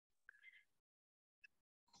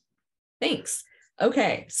Thanks.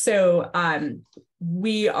 Okay, so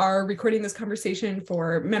we are recording this conversation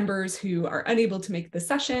for members who are unable to make the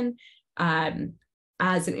session.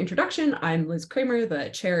 As an introduction, I'm Liz Kramer,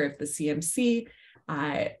 the chair of the CMC.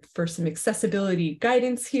 For some accessibility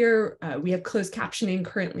guidance here, we have closed captioning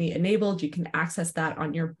currently enabled. You can access that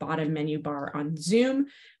on your bottom menu bar on Zoom.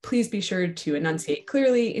 Please be sure to enunciate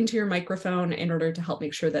clearly into your microphone in order to help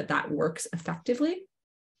make sure that that works effectively.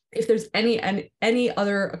 If there's any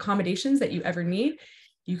other accommodations that you ever need,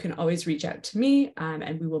 you can always reach out to me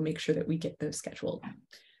and we will make sure that we get those scheduled.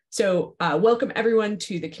 So welcome everyone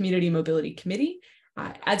to the Community Mobility Committee.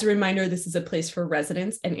 As a reminder, this is a place for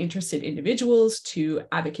residents and interested individuals to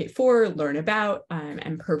advocate for, learn about,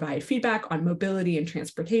 and provide feedback on mobility and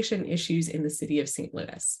transportation issues in the city of St.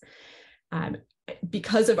 Louis.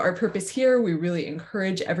 Because of our purpose here, we really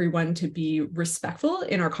encourage everyone to be respectful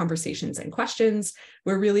in our conversations and questions.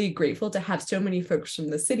 We're really grateful to have so many folks from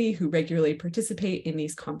the city who regularly participate in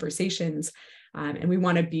these conversations. And we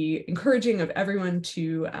want to be encouraging of everyone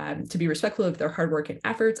to be respectful of their hard work and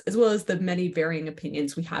efforts, as well as the many varying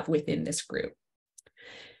opinions we have within this group.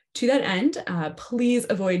 To that end, please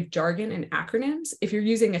avoid jargon and acronyms. If you're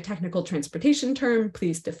using a technical transportation term,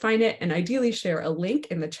 please define it and ideally share a link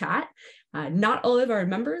in the chat. Not all of our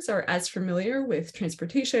members are as familiar with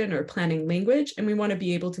transportation or planning language, and we want to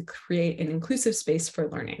be able to create an inclusive space for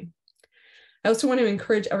learning. I also want to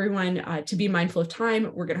encourage everyone to be mindful of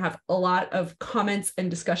time. We're going to have a lot of comments and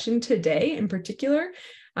discussion today in particular.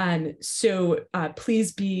 So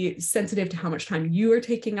please be sensitive to how much time you are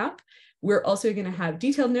taking up. We're also going to have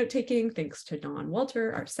detailed note-taking, thanks to Dawn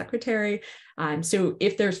Walter, our secretary. So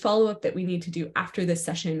if there's follow-up that we need to do after this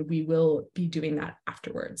session, we will be doing that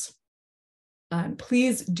afterwards.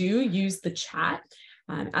 Please do use the chat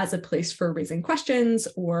as a place for raising questions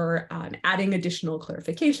or adding additional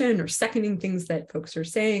clarification or seconding things that folks are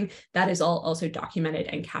saying. That is all also documented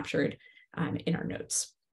and captured in our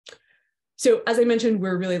notes. So as I mentioned,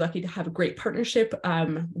 we're really lucky to have a great partnership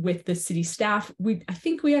with the city staff. I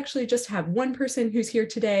think we actually just have one person who's here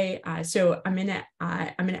today. So I'm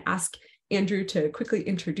gonna ask Andrew to quickly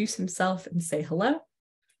introduce himself and say hello.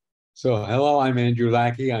 So hello, I'm Andrew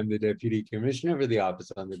Lackey. I'm the Deputy Commissioner for the Office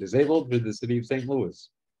on the Disabled for the City of St. Louis.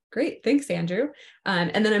 Great, thanks, Andrew.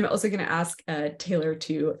 And then I'm also going to ask Taylor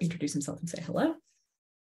to introduce himself and say hello.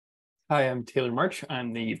 Hi, I'm Taylor March.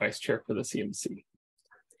 I'm the Vice Chair for the CMC.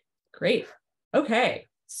 Great. Okay,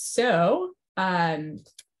 so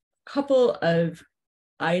couple of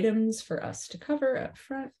items for us to cover up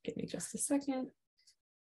front. Give me just a second.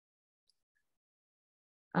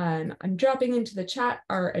 I'm dropping into the chat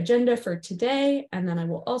our agenda for today, and then I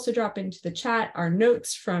will also drop into the chat our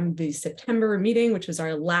notes from the September meeting, which was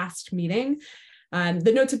our last meeting.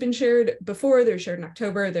 The notes have been shared before. They're shared in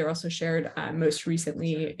October. They're also shared most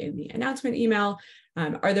recently in the announcement email.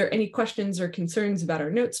 Are there any questions or concerns about our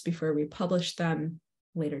notes before we publish them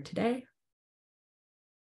later today?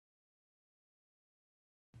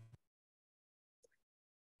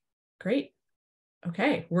 Great.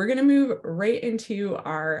 Okay, we're going to move right into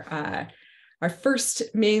our first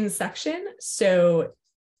main section. So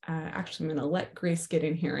actually, I'm going to let Grace get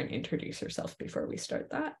in here and introduce herself before we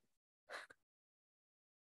start that.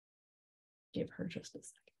 Give her just a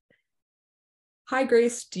second. Hi,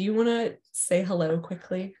 Grace. Do you want to say hello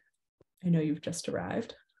quickly? I know you've just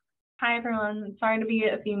arrived. Hi, everyone. Sorry to be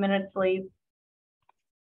a few minutes late.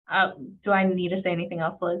 Do I need to say anything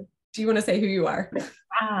else, Liz? Do you want to say who you are?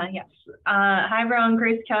 Yes. Hi, everyone.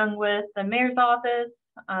 Grace Chung with the Mayor's Office.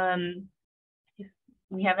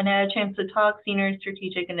 We haven't had a chance to talk. Senior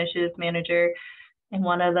Strategic Initiatives Manager, and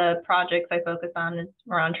one of the projects I focus on is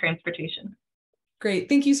around transportation. Great.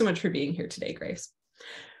 Thank you so much for being here today, Grace.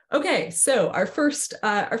 Okay, so our first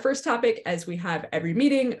topic, as we have every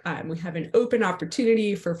meeting, we have an open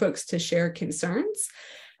opportunity for folks to share concerns.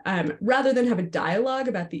 Rather than have a dialogue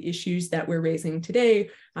about the issues that we're raising today,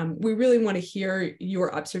 we really want to hear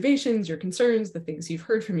your observations, your concerns, the things you've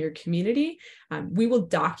heard from your community. We will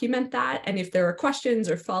document that, and if there are questions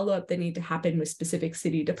or follow-up that need to happen with specific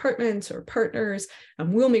city departments or partners,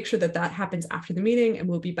 we'll make sure that that happens after the meeting, and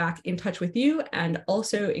we'll be back in touch with you and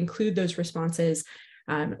also include those responses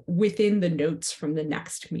within the notes from the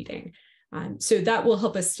next meeting. So that will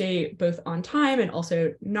help us stay both on time and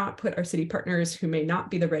also not put our city partners who may not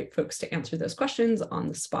be the right folks to answer those questions on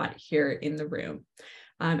the spot here in the room.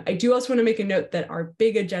 I do also want to make a note that our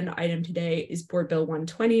big agenda item today is Board Bill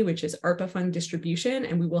 120, which is ARPA fund distribution,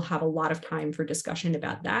 and we will have a lot of time for discussion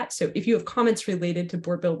about that. So if you have comments related to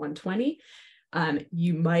Board Bill 120,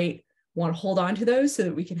 you might want to hold on to those so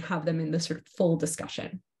that we can have them in the sort of full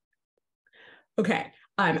discussion. Okay,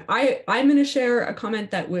 I'm going to share a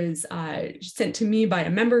comment that was sent to me by a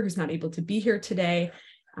member who's not able to be here today,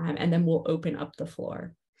 and then we'll open up the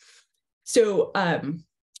floor. So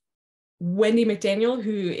Wendy McDaniel,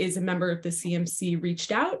 who is a member of the CMC,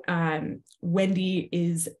 reached out. Wendy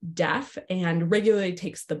is deaf and regularly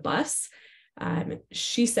takes the bus.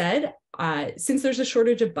 She said, since there's a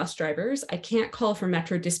shortage of bus drivers, I can't call for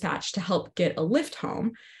Metro Dispatch to help get a lift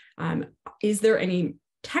home. Is there any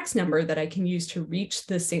text number that I can use to reach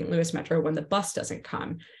the St. Louis Metro when the bus doesn't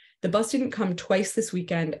come? The bus didn't come twice this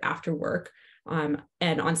weekend after work.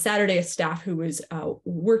 And on Saturday, a staff who was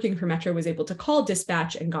working for Metro was able to call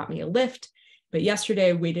dispatch and got me a lift. But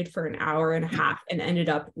yesterday I waited for an hour and a half and ended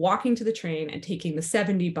up walking to the train and taking the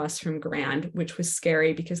 70 bus from Grand, which was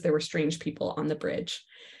scary because there were strange people on the bridge.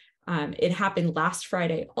 It happened last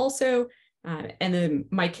Friday also. And then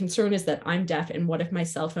my concern is that I'm deaf, and what if my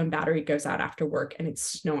cell phone battery goes out after work and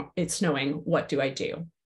it's snowing? What do I do?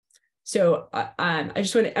 So I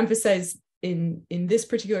just want to emphasize in this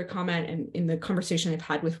particular comment and in the conversation I've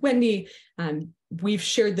had with Wendy, we've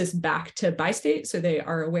shared this back to Bi-State, so they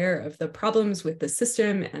are aware of the problems with the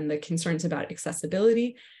system and the concerns about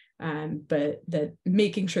accessibility. But that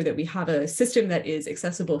making sure that we have a system that is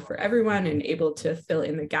accessible for everyone and able to fill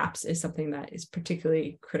in the gaps is something that is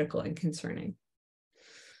particularly critical and concerning.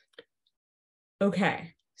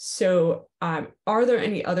 Okay, so are there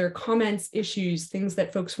any other comments, issues, things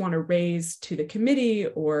that folks want to raise to the committee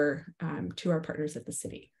or to our partners at the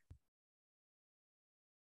city?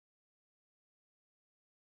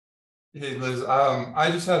 Hey, Liz,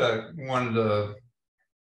 I just wanted to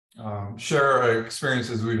share our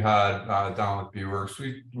experiences we've had down with B-Works.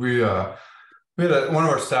 We had one of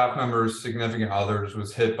our staff members, significant others,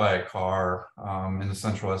 was hit by a car in the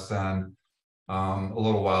Central West End a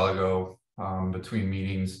little while ago between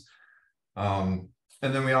meetings. And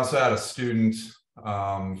then we also had a student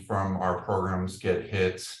from our programs get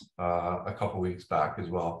hit a couple weeks back as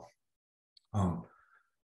well.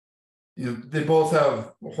 They both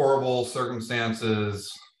have horrible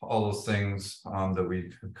circumstances, all those things that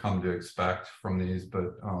we've come to expect from these.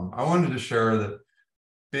 But I wanted to share that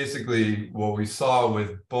basically what we saw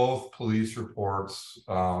with both police reports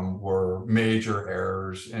were major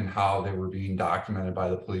errors in how they were being documented by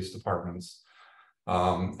the police departments.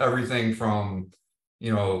 Everything from,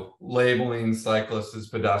 labeling cyclists as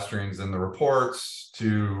pedestrians in the reports,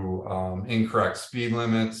 to incorrect speed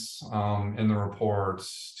limits in the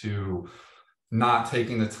reports, to not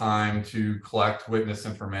taking the time to collect witness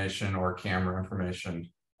information or camera information.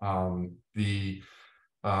 The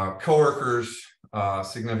coworkers,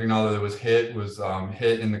 significant other that was hit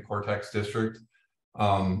in the Cortex district.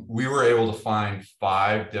 We were able to find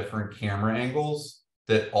 5 different camera angles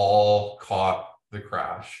that all caught the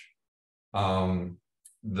crash.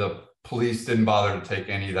 The police didn't bother to get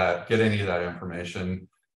any of that information.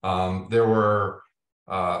 There were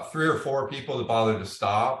 3 or 4 people that bothered to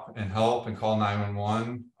stop and help and call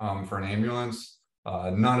 911 for an ambulance.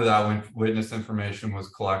 None of that witness information was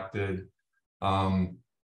collected. In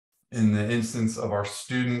the instance of our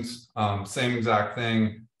students, same exact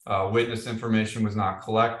thing. Witness information was not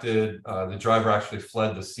collected. The driver actually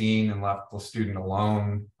fled the scene and left the student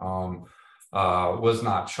alone. Was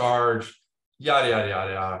not charged. Yada yada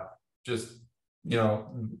yada yada. Just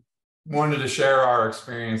wanted to share our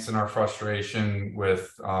experience and our frustration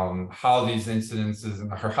with how these incidences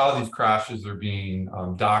and how these crashes are being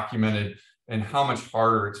documented, and how much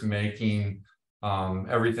harder it's making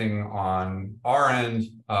everything on our end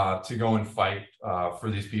to go and fight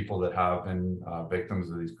for these people that have been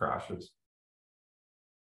victims of these crashes.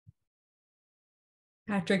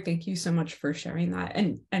 Patrick, thank you so much for sharing that.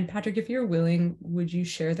 And Patrick, if you're willing, would you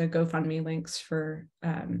share the GoFundMe links for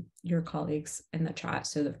your colleagues in the chat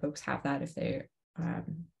so that folks have that if they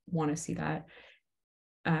want to see that?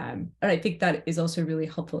 And I think that is also really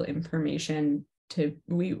helpful information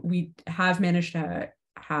we have managed to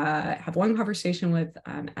have one conversation with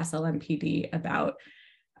SLMPD about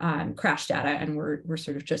crash data, and we're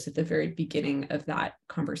sort of just at the very beginning of that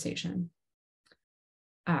conversation.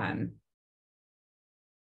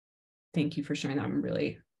 Thank you for sharing that.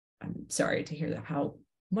 I'm sorry to hear that how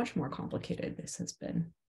much more complicated this has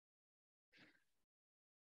been.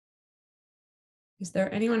 Is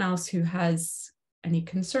there anyone else who has any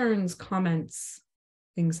concerns, comments,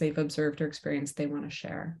 things they've observed or experienced they want to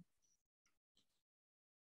share?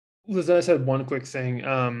 Liz, I just had one quick thing.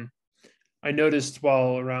 I noticed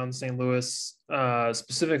while around St. Louis,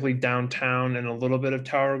 specifically downtown and a little bit of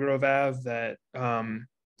Tower Grove Ave, that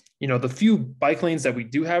the few bike lanes that we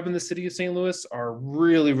do have in the city of St. Louis are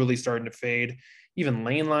really, really starting to fade. Even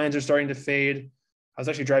lane lines are starting to fade. I was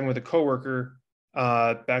actually driving with a coworker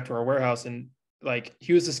back to our warehouse, and like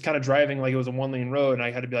he was just kind of driving like it was a 1-lane road, and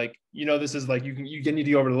I had to be like, this is like you need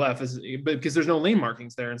to go over to the left, but because there's no lane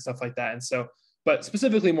markings there and stuff like that. And so, but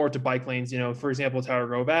specifically more to bike lanes, for example, Tower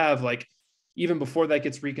Grove Ave, like even before that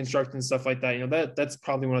gets reconstructed and stuff like that, that's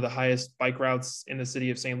probably one of the highest bike routes in the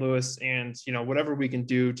city of St. Louis. And whatever we can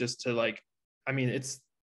do just to it's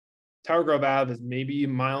Tower Grove Ave is maybe 1.5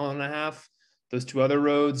 miles. Those two other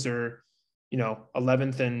roads are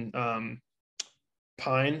 11th and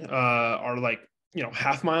Pine are like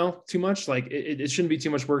half mile too much. Like it shouldn't be too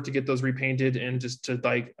much work to get those repainted and just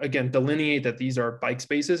to again delineate that these are bike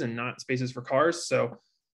spaces and not spaces for cars. So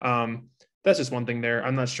that's just one thing there.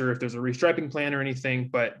 I'm not sure if there's a restriping plan or anything,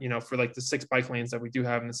 but for like the 6 bike lanes that we do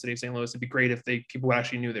have in the city of St. Louis, it'd be great if people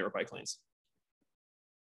actually knew they were bike lanes.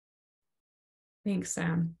 Thanks,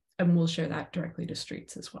 Sam. And we'll share that directly to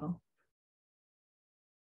streets as well.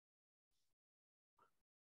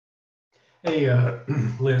 Hey,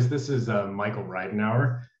 Liz, this is Michael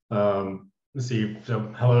Reidenauer. Let's see.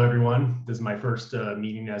 So hello, everyone. This is my first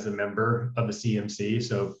meeting as a member of the CMC.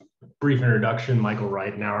 So brief introduction, Michael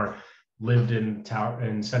Reidenauer. Lived in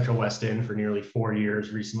Central West End for nearly 4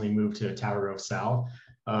 years, recently moved to Tower Grove South.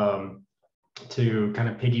 To kind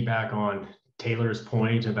of piggyback on Taylor's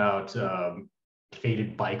point about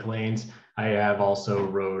faded bike lanes, I have also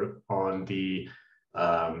rode on the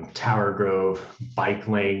Tower Grove bike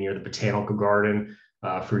lane near the Botanical Garden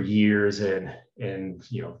for years and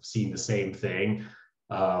seen the same thing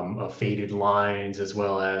of faded lines as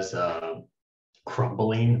well as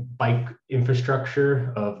crumbling bike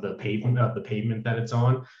infrastructure of the pavement that it's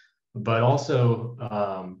on, but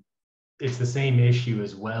also it's the same issue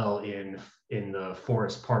as well in the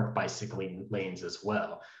Forest Park bicycling lanes as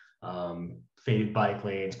well. Faded bike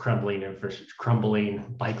lanes,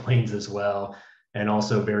 crumbling bike lanes as well, and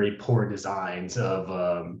also very poor designs of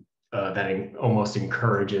that almost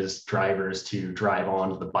encourages drivers to drive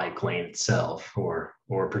onto the bike lane itself, or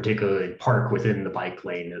particularly park within the bike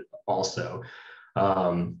lane also.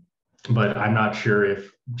 But I'm not sure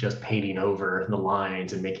if just painting over the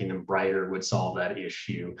lines and making them brighter would solve that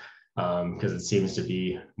issue, because it seems to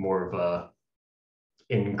be more of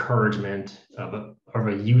an encouragement of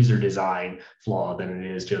a user design flaw than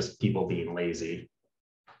it is just people being lazy.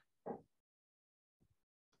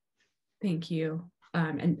 Thank you.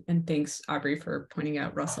 And thanks, Aubrey, for pointing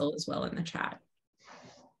out Russell as well in the chat.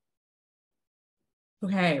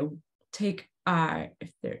 Okay, take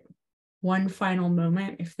if there one final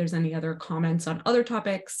moment, if there's any other comments on other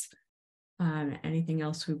topics, anything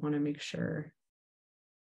else we want to make sure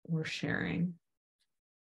we're sharing.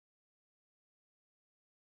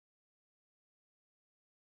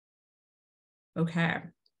 Okay.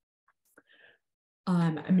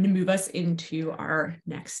 I'm going to move us into our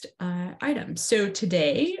next item. So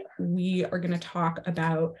today we are going to talk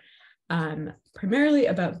about primarily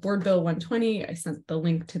about Board Bill 120. I sent the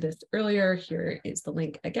link to this earlier. Here is the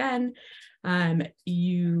link again. As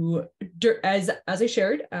I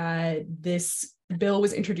shared, this bill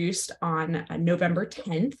was introduced on November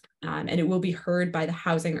 10th, and it will be heard by the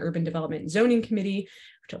Housing, Urban Development and Zoning Committee,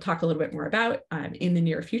 which I'll talk a little bit more about in the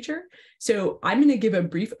near future. So I'm going to give a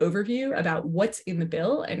brief overview about what's in the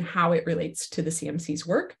bill and how it relates to the CMC's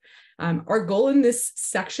work. Our goal in this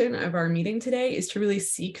section of our meeting today is to really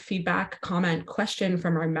seek feedback, comment, question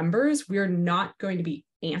from our members. We're not going to be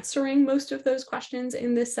answering most of those questions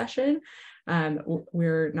in this session.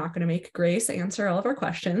 We're not going to make Grace answer all of our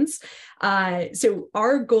questions. So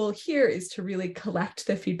our goal here is to really collect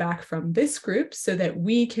the feedback from this group so that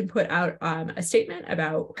we can put out a statement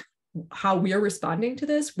about how we are responding to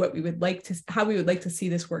this, what we would like to, how we would like to see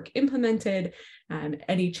this work implemented,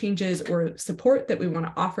 any changes or support that we want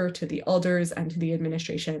to offer to the alders and to the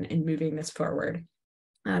administration in moving this forward.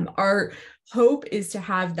 Our hope is to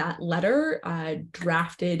have that letter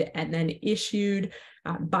drafted and then issued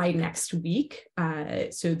by next week.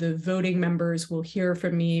 So the voting members will hear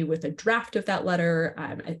from me with a draft of that letter.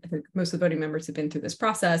 I think most of the voting members have been through this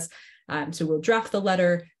process. So we'll draft the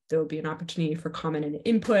letter. There will be an opportunity for comment and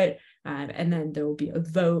input, and then there will be a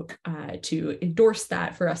vote to endorse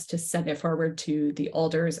that for us to send it forward to the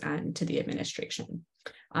alders and to the administration.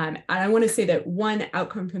 And I want to say that one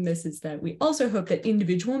outcome from this is that we also hope that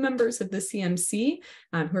individual members of the CMC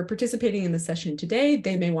who are participating in the session today,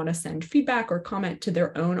 they may want to send feedback or comment to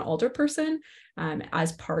their own alderperson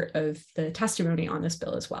as part of the testimony on this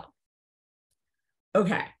bill as well.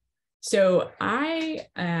 Okay, so I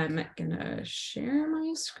am gonna share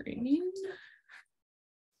my screen.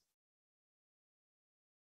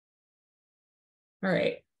 All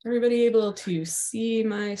right, everybody able to see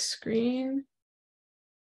my screen?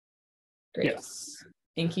 Great. Yes.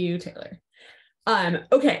 Thank you, Taylor.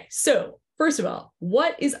 Okay, so first of all,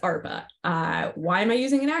 what is ARPA? Why am I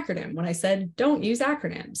using an acronym when I said don't use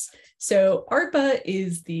acronyms? So ARPA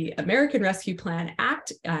is the American Rescue Plan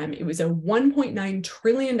Act. It was a $1.9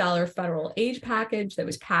 trillion federal aid package that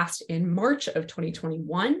was passed in March of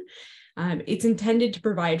 2021. It's intended to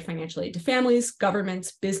provide financial aid to families,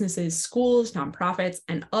 governments, businesses, schools, nonprofits,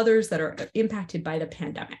 and others that are impacted by the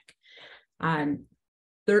pandemic.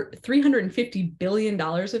 $350 billion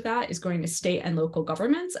of that is going to state and local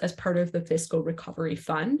governments as part of the Fiscal Recovery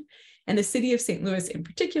Fund. And the city of St. Louis in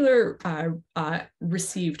particular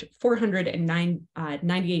received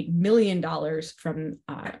 $498 million from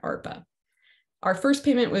ARPA. Our first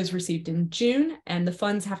payment was received in June, and the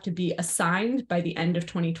funds have to be assigned by the end of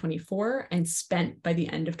 2024 and spent by the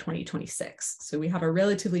end of 2026. So we have a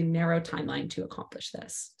relatively narrow timeline to accomplish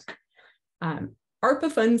this.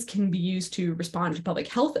 ARPA funds can be used to respond to public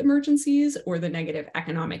health emergencies or the negative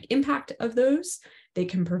economic impact of those. They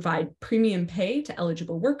can provide premium pay to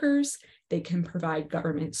eligible workers. They can provide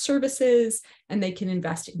government services, and they can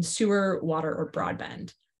invest in sewer, water, or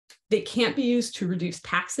broadband. They can't be used to reduce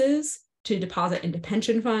taxes, to deposit into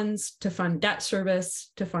pension funds, to fund debt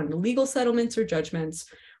service, to fund legal settlements or judgments,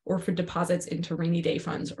 or for deposits into rainy day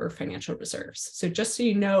funds or financial reserves. So just so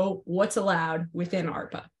you know what's allowed within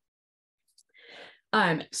ARPA.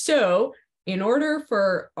 So in order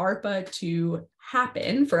for ARPA to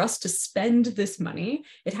happen, for us to spend this money,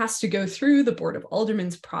 it has to go through the Board of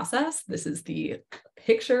Aldermen's process. This is the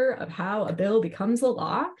picture of how a bill becomes a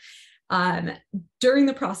law. During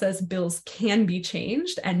the process, bills can be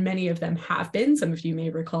changed, and many of them have been. Some of you may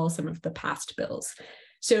recall some of the past bills.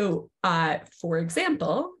 So, for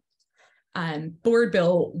example, Board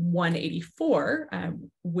Bill 184,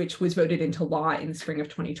 which was voted into law in the spring of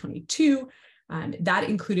 2022, that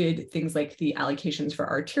included things like the allocations for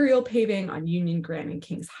arterial paving on Union, Grand, and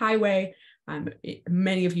Kings Highway.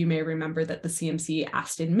 Many of you may remember that the CMC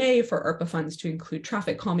asked in May for ARPA funds to include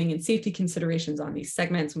traffic calming and safety considerations on these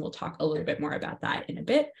segments, and we'll talk a little bit more about that in a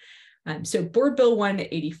bit. So Board Bill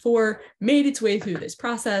 184 made its way through this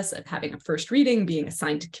process of having a first reading, being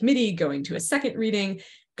assigned to committee, going to a second reading,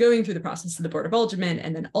 going through the process of the Board of Aldermen,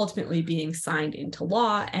 and then ultimately being signed into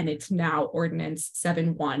law, and it's now Ordinance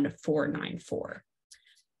 71494.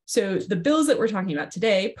 So the bills that we're talking about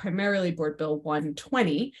today, primarily Board Bill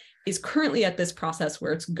 120, is currently at this process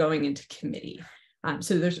where it's going into committee.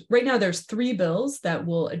 So right now there's 3 bills that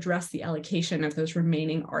will address the allocation of those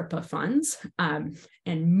remaining ARPA funds, and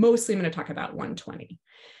mostly I'm going to talk about 120.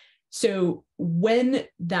 So when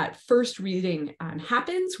that first reading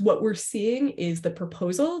happens, what we're seeing is the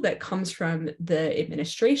proposal that comes from the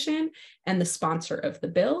administration and the sponsor of the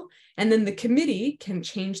bill. And then the committee can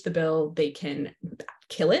change the bill. They can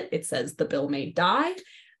kill it. It says the bill may die.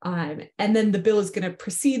 And then the bill is going to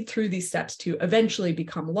proceed through these steps to eventually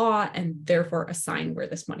become law and therefore assign where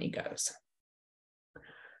this money goes.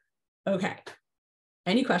 Okay.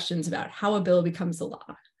 Any questions about how a bill becomes a law?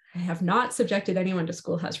 I have not subjected anyone to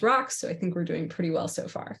Schoolhouse Rocks, so I think we're doing pretty well so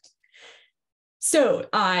far. So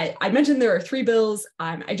I mentioned there are 3 bills.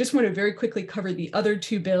 I just want to very quickly cover the other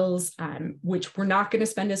 2 bills, which we're not going to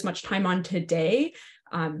spend as much time on today,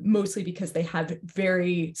 mostly because they have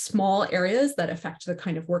very small areas that affect the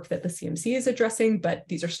kind of work that the CMC is addressing, but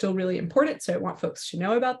these are still really important, so I want folks to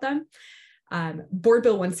know about them. Board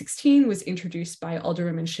Bill 116 was introduced by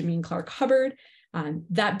Alderwoman Shameen Clark-Hubbard.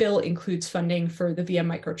 That bill includes funding for the VM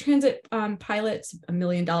microtransit pilots, $1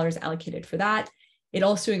 million allocated for that. It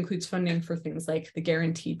also includes funding for things like the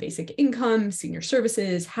guaranteed basic income, senior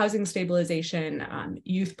services, housing stabilization,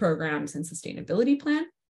 youth programs, and sustainability plan.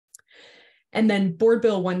 And then Board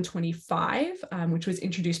Bill 125, which was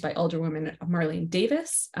introduced by Alderwoman Marlene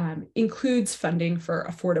Davis, includes funding for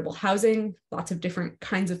affordable housing, lots of different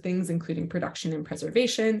kinds of things, including production and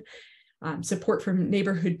preservation, support for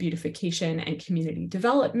neighborhood beautification and community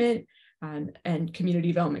development, and community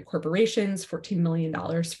development corporations, $14 million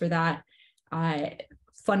for that,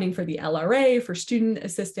 funding for the LRA, for student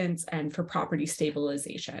assistance, and for property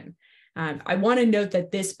stabilization. I want to note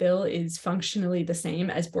that this bill is functionally the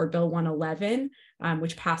same as Board Bill 111,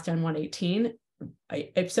 which passed on 118.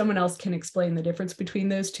 If someone else can explain the difference between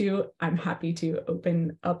those 2, I'm happy to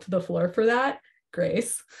open up the floor for that.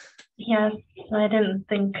 Grace? Yes, I didn't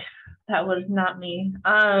think that was not me.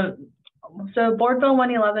 So Board Bill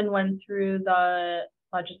 111 went through the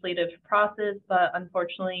legislative process, but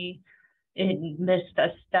unfortunately it missed a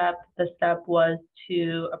step. The step was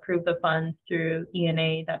to approve the funds through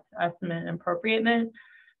ENA, that's Estimate and Appropriation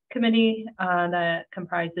Committee, that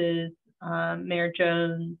comprises Mayor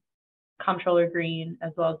Jones, Comptroller Green,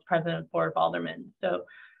 as well as President of Board of Aldermen. So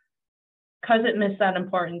because it missed that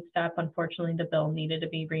important step, unfortunately, the bill needed to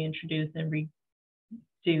be reintroduced and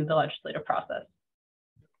redo the legislative process.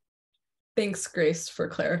 Thanks, Grace, for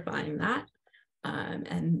clarifying that.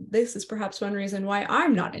 And this is perhaps one reason why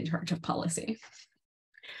I'm not in charge of policy.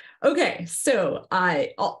 Okay, so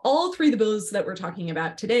all three of the bills that we're talking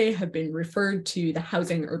about today have been referred to the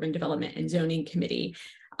Housing, Urban Development, and Zoning Committee.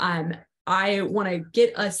 I want to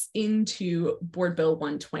get us into Board Bill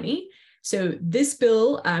 120. So this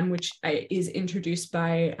bill, which is introduced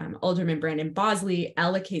by Alderman Brandon Bosley,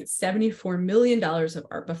 allocates $74 million of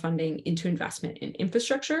ARPA funding into investment in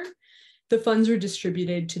infrastructure. The funds are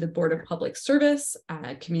distributed to the Board of Public Service,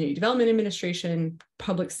 Community Development Administration,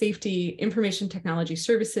 Public Safety, Information Technology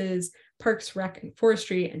Services, Parks, Rec, and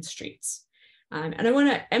Forestry, and Streets. And I want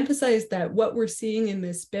to emphasize that what we're seeing in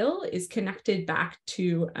this bill is connected back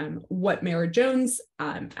to what Mayor Jones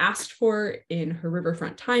asked for in her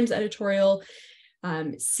Riverfront Times editorial,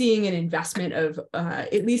 seeing an investment of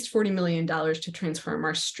at least $40 million to transform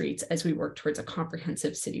our streets as we work towards a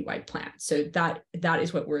comprehensive citywide plan. So that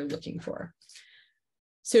is what we're looking for.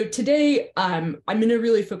 So today, I'm going to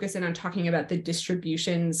really focus in on talking about the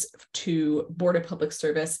distributions to Board of Public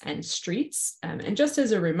Service and Streets. And just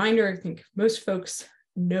as a reminder, I think most folks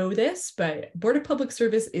know this, but Board of Public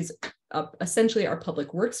Service is essentially our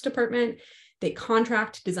public works department. They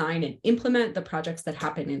contract, design, and implement the projects that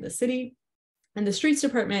happen in the city. And the Streets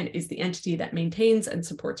Department is the entity that maintains and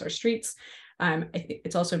supports our streets. I think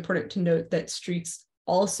it's also important to note that Streets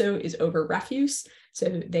also is over refuse.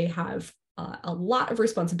 So they have a lot of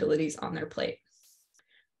responsibilities on their plate.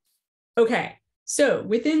 Okay, so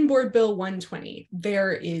within Board Bill 120,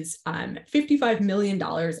 there is $55 million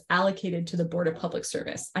allocated to the Board of Public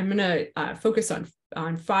Service. I'm going to focus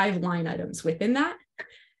on 5 line items within that.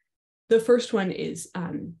 The first one is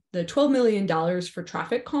the $12 million for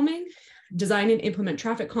traffic calming, design and implement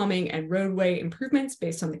traffic calming and roadway improvements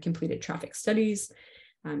based on the completed traffic studies.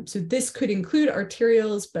 So this could include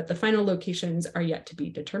arterials, but the final locations are yet to be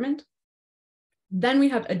determined. Then we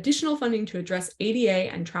have additional funding to address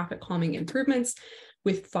ADA and traffic calming improvements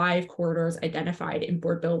with 5 corridors identified in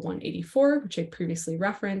Board Bill 184, which I previously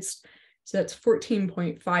referenced. So that's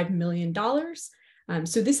 $14.5 million.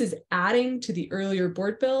 So this is adding to the earlier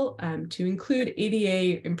board bill to include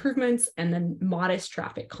ADA improvements and then modest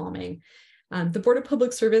traffic calming. The Board of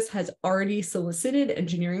Public Service has already solicited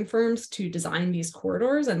engineering firms to design these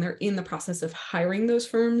corridors, and they're in the process of hiring those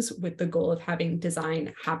firms with the goal of having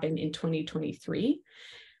design happen in 2023.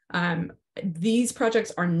 These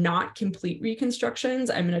projects are not complete reconstructions.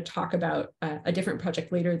 I'm going to talk about a different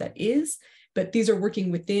project later that is, but these are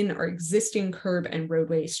working within our existing curb and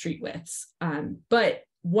roadway street widths. But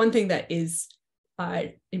one thing that is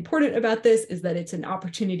important about this is that it's an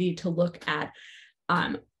opportunity to look at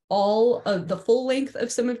all of the full length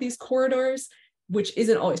of some of these corridors, which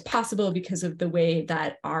isn't always possible because of the way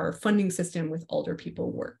that our funding system with older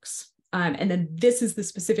people works. And then this is the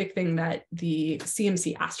specific thing that the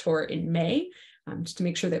CMC asked for in May, just to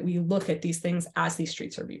make sure that we look at these things as these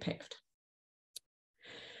streets are repaved.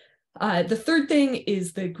 The third thing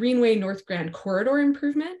is the Greenway North Grand corridor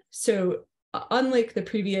improvement. So unlike the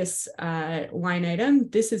previous line item,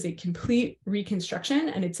 this is a complete reconstruction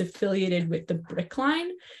and it's affiliated with the Brick Line.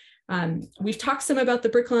 We've talked some about the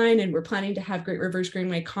Brick Line and we're planning to have Great Rivers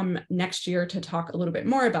Greenway come next year to talk a little bit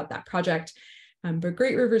more about that project. But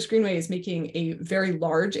Great Rivers Greenway is making a very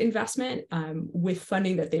large investment with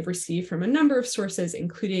funding that they've received from a number of sources,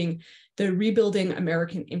 including the Rebuilding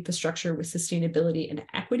American Infrastructure with Sustainability and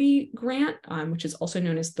Equity grant, which is also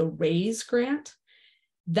known as the RAISE grant.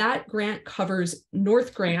 That grant covers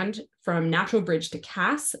North Grand from Natural Bridge to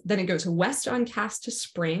Cass, then it goes west on Cass to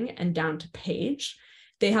Spring and down to Page.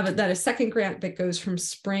 They have a second grant that goes from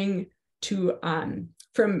Spring to on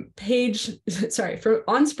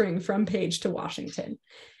Spring from Page to Washington.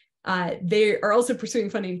 They are also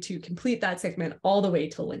pursuing funding to complete that segment all the way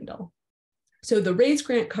to Lindell. So the RAISE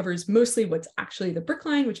grant covers mostly what's actually the Brick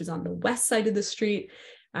Line, which is on the west side of the street.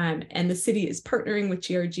 And the city is partnering with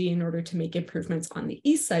GRG in order to make improvements on the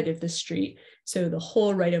east side of the street. So the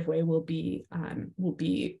whole right-of-way will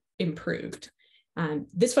be improved.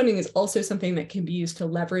 This funding is also something that can be used to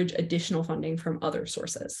leverage additional funding from other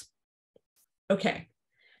sources. Okay,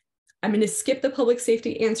 I'm going to skip the public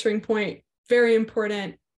safety answering point. Very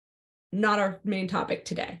important, not our main topic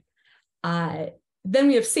today. Then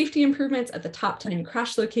we have safety improvements at the top 10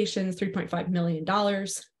 crash locations, $3.5 million.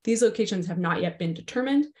 These locations have not yet been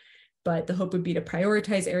determined, but the hope would be to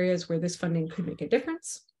prioritize areas where this funding could make a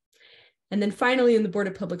difference. And then finally, in the Board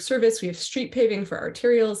of Public Service, we have street paving for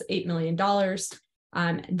arterials, $8 million.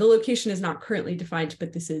 The location is not currently defined,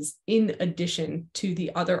 but this is in addition to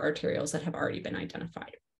the other arterials that have already been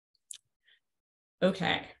identified.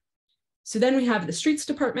 Okay, so then we have the streets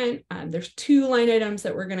department. There's 2 line items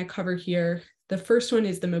that we're going to cover here. The first one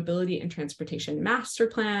is the mobility and transportation master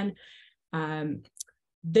plan.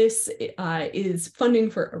 This is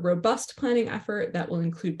funding for a robust planning effort that will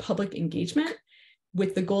include public engagement,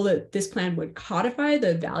 with the goal that this plan would codify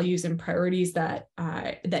the values and priorities that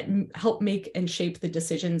help make and shape the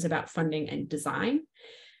decisions about funding and design.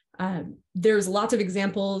 There's lots of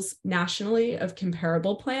examples nationally of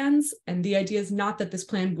comparable plans, and the idea is not that this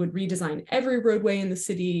plan would redesign every roadway in the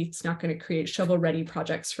city. It's not going to create shovel-ready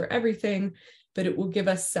projects for everything, but it will give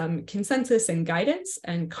us some consensus and guidance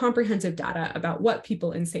and comprehensive data about what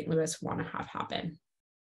people in St. Louis want to have happen.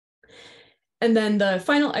 And then the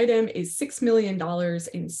final item is $6 million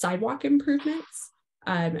in sidewalk improvements,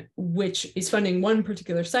 which is funding one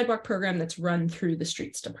particular sidewalk program that's run through the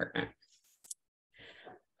streets department.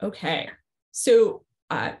 Okay, so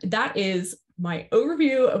that is my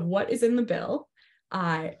overview of what is in the bill.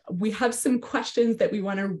 We have some questions that we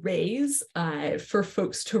want to raise for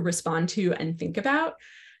folks to respond to and think about.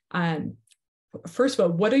 First of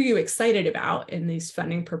all, what are you excited about in these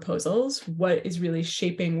funding proposals? What is really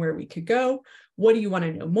shaping where we could go? What do you want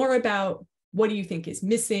to know more about? What do you think is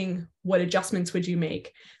missing? What adjustments would you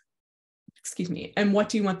make? Excuse me. And what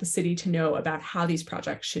do you want the city to know about how these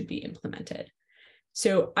projects should be implemented?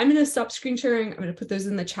 So I'm going to stop screen sharing. I'm going to put those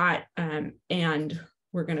in the chat, and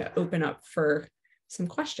we're going to open up for some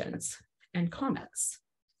questions and comments.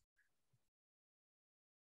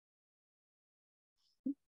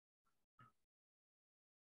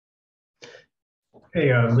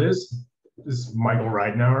 Hey, Liz, this is Michael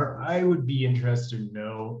Ridenour. I would be interested to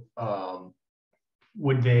know,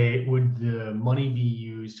 would the money be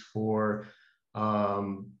used for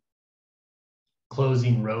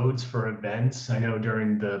closing roads for events? I know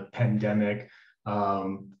during the pandemic,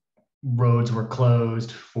 roads were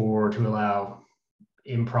closed to allow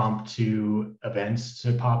impromptu events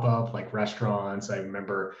to pop up, like restaurants. I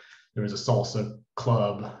remember there was a salsa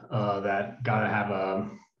club that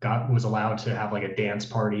was allowed to have like a dance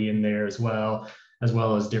party in there as well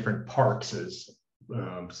as different parks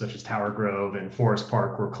such as Tower Grove and Forest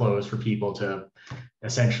Park were closed for people to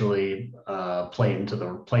essentially play in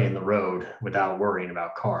the road without worrying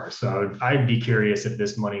about cars. So I'd be curious if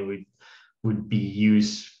this money would be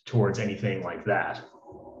used towards anything like that.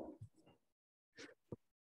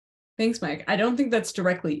 Thanks, Mike. I don't think that's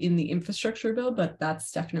directly in the infrastructure bill, but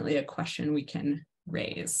that's definitely a question we can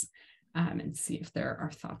raise and see if there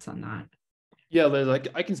are thoughts on that. Yeah, Liz,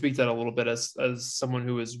 I can speak to that a little bit as someone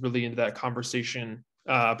who is really into that conversation,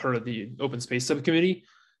 part of the open space subcommittee.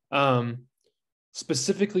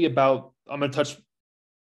 Specifically about, I'm going to touch,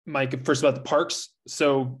 Mike, first about the parks.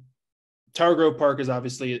 So Tower Grove Park is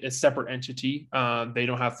obviously a separate entity. They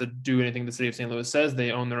don't have to do anything the city of St. Louis says.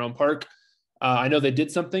 They own their own park. I know they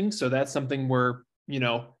did something, so that's something where,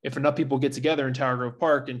 if enough people get together in Tower Grove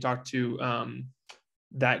Park and talk to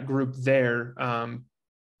that group there,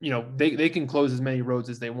 they can close as many roads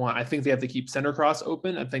as they want. I think they have to keep Center Cross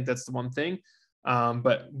open. I think that's the one thing.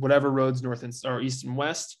 But whatever roads north or east and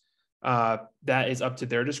west, that is up to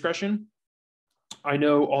their discretion. I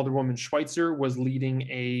know Alderwoman Schweitzer was leading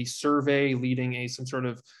a survey, some sort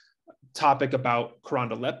of topic about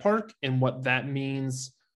Carondelet Park and what that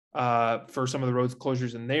means for some of the roads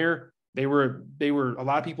closures in there. They were a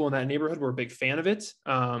lot of people in that neighborhood were a big fan of it.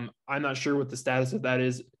 I'm not sure what the status of that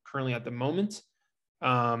is currently at the moment.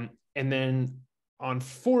 And then on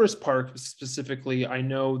Forest Park specifically, I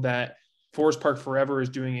know that Forest Park Forever is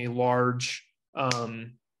doing a large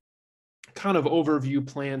kind of overview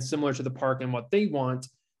plan similar to the park and what they want.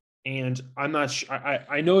 And I'm not sure,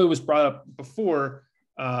 I know it was brought up before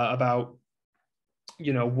about,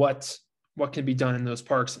 what can be done in those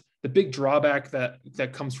parks. The big drawback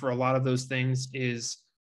that comes for a lot of those things is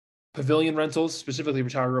pavilion rentals, specifically for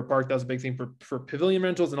Tower Grove Park. That was a big thing for pavilion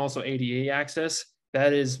rentals and also ADA access.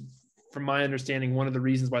 That is, from my understanding, one of the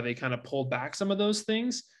reasons why they kind of pulled back some of those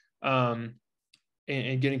things and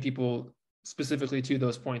getting people specifically to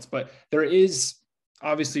those points. But there is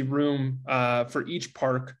obviously room for each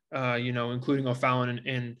park, including O'Fallon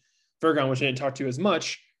and Fairground, which I didn't talk to as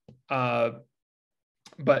much.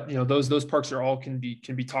 But those parks are all can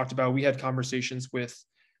be talked about. We had conversations with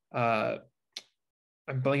I'm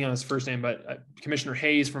blanking on his first name, but Commissioner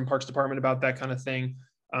Hayes from Parks Department about that kind of thing.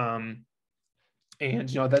 And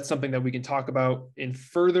that's something that we can talk about in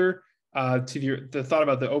further to the thought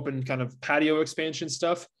about the open kind of patio expansion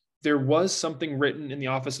stuff. There was something written in the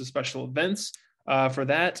Office of Special Events for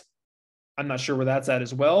that. I'm not sure where that's at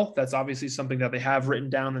as well. That's obviously something that they have written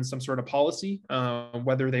down in some sort of policy.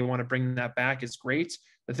 Whether they want to bring that back is great.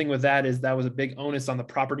 The thing with that is that was a big onus on the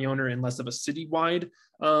property owner and less of a citywide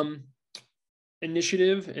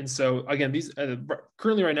initiative. And so again, these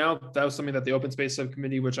currently right now, that was something that the open space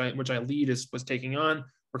subcommittee, which I lead, was taking on.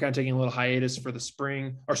 We're kind of taking a little hiatus for the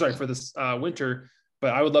spring, or sorry, for this winter.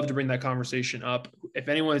 But I would love to bring that conversation up. If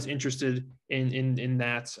anyone is interested in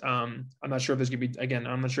that, I'm not sure if there's going to be, again,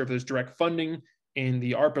 I'm not sure if there's direct funding in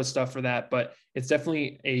the ARPA stuff for that, but it's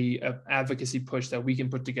definitely a advocacy push that we can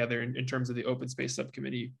put together in terms of the open space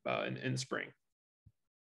subcommittee in the spring.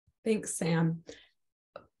 Thanks, Sam.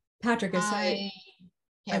 Patrick, I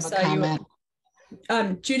have a saw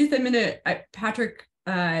comment. Judith, Patrick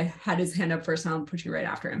had his hand up first, and I'll put you right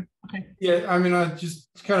after him. Okay. Yeah, I mean, I just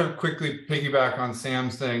kind of quickly piggyback on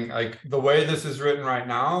Sam's thing. Like the way this is written right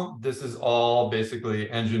now, this is all basically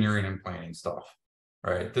engineering and planning stuff,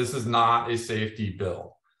 right? This is not a safety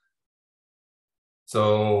bill.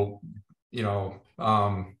 So, you know,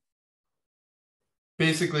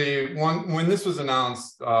 basically when this was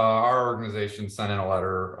announced, our organization sent in a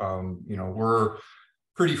letter. You know, we're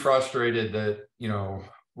pretty frustrated that, you know,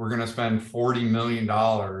 we're going to spend $40 million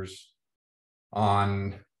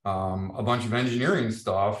on a bunch of engineering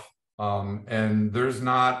stuff, and there's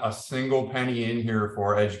not a single penny in here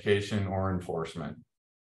for education or enforcement,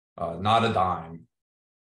 not a dime.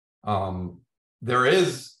 There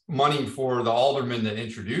is money for the alderman that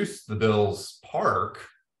introduced the bill's park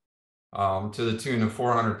to the tune of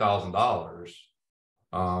 $400,000.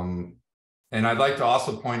 And I'd like to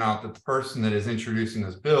also point out that the person that is introducing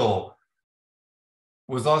this bill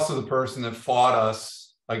was also the person that fought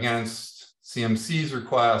us against CMC's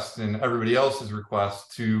request and everybody else's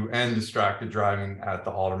request to end distracted driving at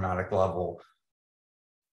the aldermanic level.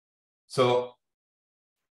 So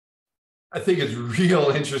I think it's real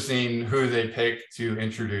interesting who they picked to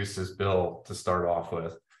introduce this bill to start off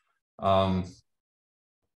with.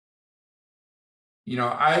 You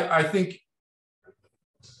know, I think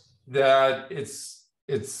that it's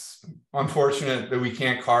unfortunate that we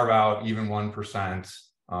can't carve out even 1%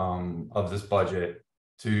 of this budget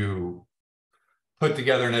to put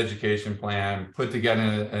together an education plan, put together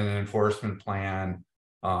an enforcement plan,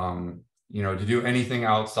 you know, to do anything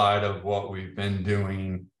outside of what we've been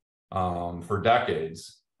doing for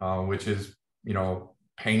decades, which is, you know,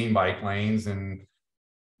 painting bike lanes and,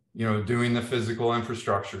 you know, doing the physical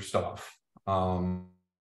infrastructure stuff.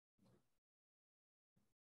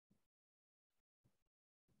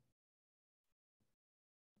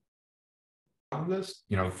 This,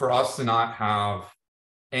 you know, for us to not have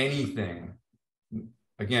anything,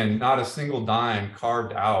 again, not a single dime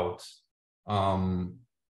carved out,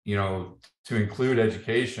 you know, to include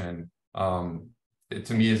education, it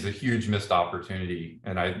to me is a huge missed opportunity,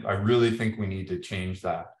 and I really think we need to change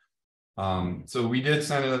that. So we did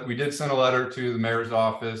send a letter to the mayor's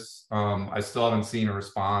office. I still haven't seen a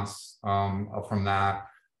response from that.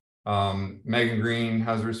 Megan Green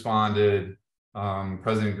has responded.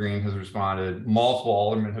 President Green has responded. Multiple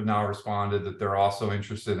aldermen have now responded that they're also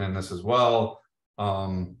interested in this as well.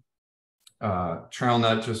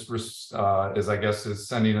 TrailNet just is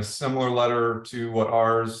sending a similar letter to what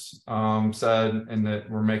ours said, and that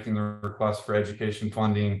we're making the request for education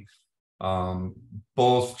funding.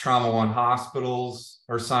 Both Trauma One hospitals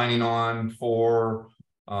are signing on for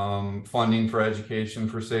funding for education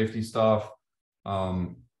for safety stuff.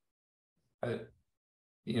 You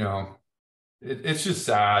know, it's just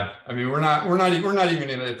sad. I mean, we're not even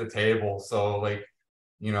in it at the table. So like,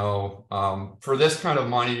 you know, for this kind of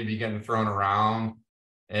money to be getting thrown around,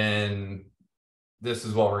 and this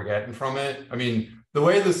is what we're getting from it. I mean, the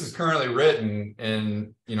way this is currently written,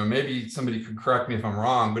 and, you know, maybe somebody could correct me if I'm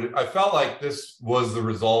wrong, but I felt like this was the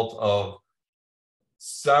result of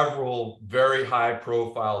several very high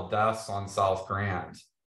profile deaths on South Grand,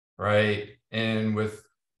 right? And with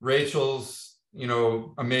Rachel's, you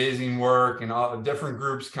know, amazing work and all the different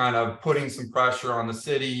groups kind of putting some pressure on the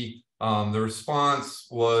city, the response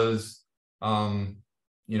was,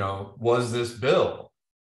 you know, was this bill.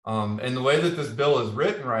 And the way that this bill is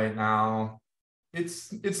written right now,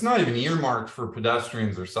 it's not even earmarked for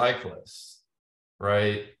pedestrians or cyclists,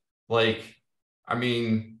 right? Like, I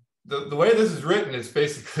mean, the way this is written, it's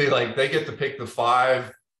basically like they get to pick the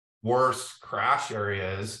 5 worst crash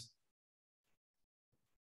areas,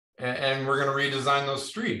 and we're going to redesign those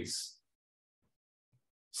streets.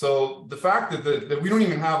 So the fact that we don't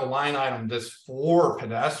even have a line item that's for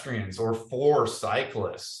pedestrians or for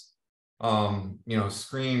cyclists, you know,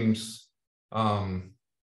 screams,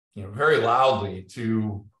 you know, very loudly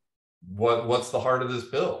to what's the heart of this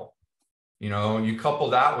bill. You know, you couple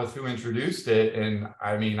that with who introduced it, and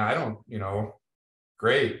I mean, I don't, you know,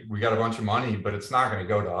 great, we got a bunch of money, but it's not going to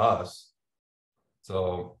go to us.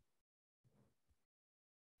 So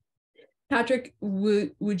Patrick,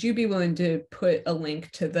 would you be willing to put a link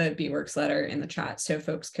to the BWorks letter in the chat so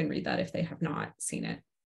folks can read that if they have not seen it?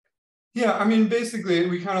 yeah, I mean, basically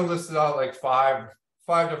we kind of listed out like five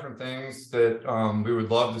different things that we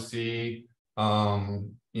would love to see.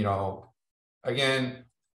 You know, again,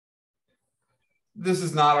 this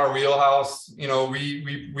is not our wheelhouse. You know,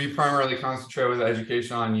 we primarily concentrate with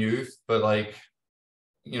education on youth, but like,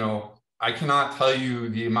 you know, I cannot tell you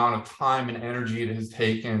the amount of time and energy it has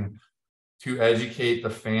taken to educate the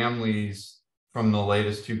families from the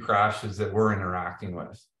latest 2 crashes that we're interacting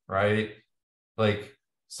with, right? Like,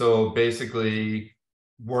 so basically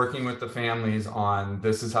working with the families on,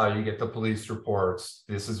 this is how you get the police reports.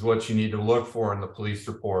 This is what you need to look for in the police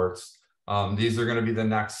reports. These are going to be the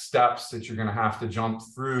next steps that you're going to have to jump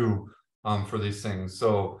through for these things.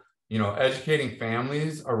 So, you know, educating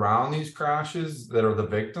families around these crashes that are the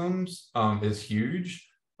victims is huge.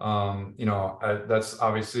 You know, that's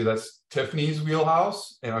Tiffany's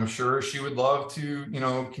wheelhouse, and I'm sure she would love to, you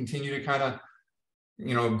know, continue to kind of,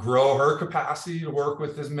 you know, grow her capacity to work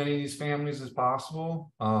with as many of these families as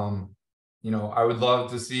possible. You know, we would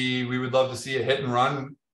love to see a hit and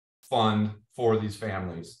run fund for these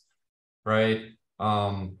families. Right.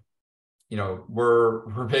 You know,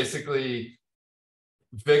 we're basically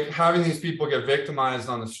having these people get victimized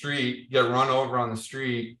on the street, get run over on the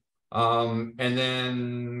street. And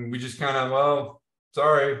then we just kind of, well,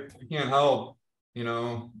 sorry, we can't help. You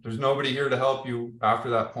know, there's nobody here to help you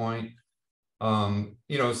after that point.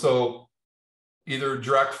 You know, so either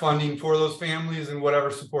direct funding for those families and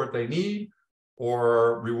whatever support they need,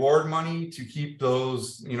 or reward money to keep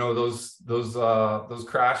those, you know, those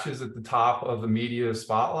crashes at the top of the media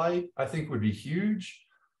spotlight, I think would be huge.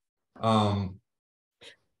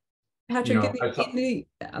 Patrick,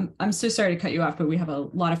 I'm so sorry to cut you off, but we have a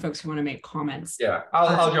lot of folks who want to make comments. Yeah,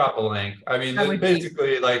 I'll drop a link. I mean,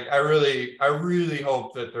 basically, like, I really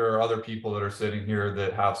hope that there are other people that are sitting here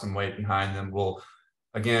that have some weight behind them.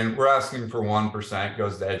 Again, we're asking for 1%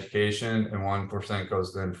 goes to education and 1%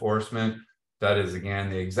 goes to enforcement. That is, again,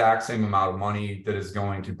 the exact same amount of money that is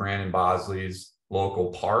going to Brandon Bosley's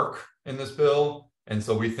local park in this bill. And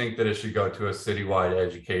so we think that it should go to a citywide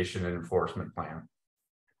education and enforcement plan.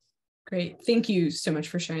 Great. Thank you so much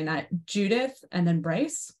for sharing that. Judith, and then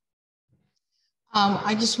Bryce.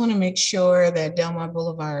 I just want to make sure that Delmar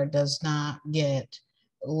Boulevard does not get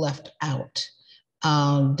left out.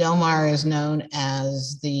 Delmar is known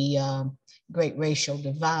as the great racial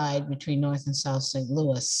divide between North and South St.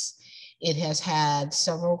 Louis. It has had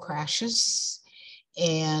several crashes,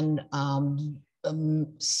 and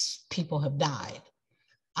people have died.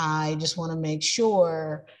 I just want to make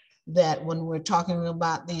sure that when we're talking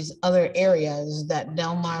about these other areas, that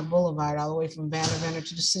Delmar Boulevard, all the way from Vanderveer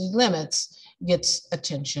to the city limits, gets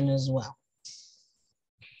attention as well.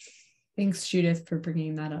 Thanks, Judith, for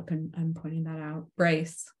bringing that up and pointing that out.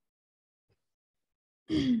 Bryce.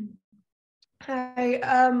 Hi,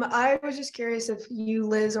 I was just curious if you,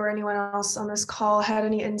 Liz, or anyone else on this call had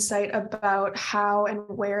any insight about how and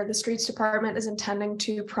where the streets department is intending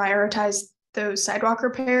to prioritize those sidewalk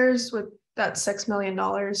repairs with that $6 million.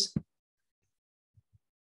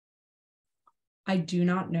 I do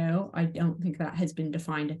not know. I don't think that has been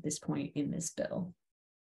defined at this point in this bill.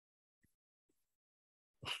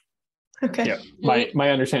 Okay. Yeah,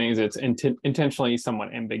 my understanding is it's intentionally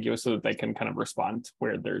somewhat ambiguous so that they can kind of respond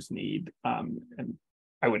where there's need. And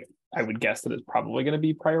I would guess that it's probably going to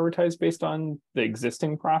be prioritized based on the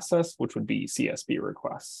existing process, which would be CSB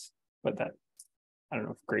requests. But that, I don't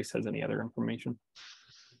know if Grace has any other information.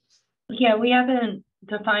 Yeah, we haven't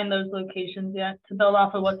defined those locations yet. To build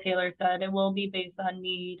off of what Taylor said, it will be based on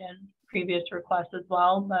need and previous requests as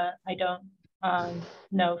well, but I don't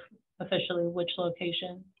know officially which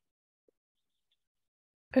location.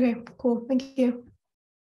 Okay, cool. Thank you.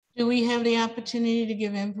 Do we have the opportunity to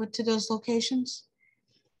give input to those locations?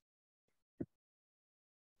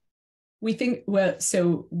 We think, well,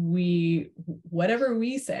 so whatever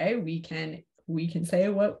we say, we can say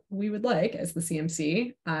what we would like as the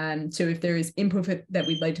CMC. So if there is input that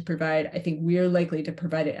we'd like to provide, I think we're likely to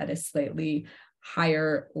provide it at a slightly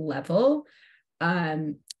higher level.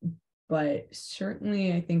 But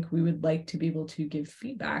certainly I think we would like to be able to give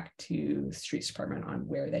feedback to the streets department on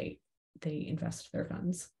where they invest their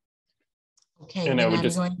funds. Okay, and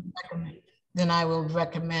then I will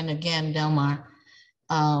recommend again, Delmar.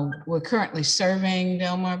 We're currently surveying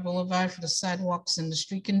Delmar Boulevard for the sidewalks and the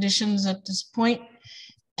street conditions at this point.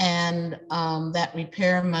 And that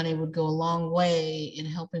repair money would go a long way in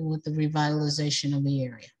helping with the revitalization of the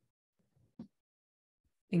area.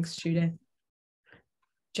 Thanks, Judith.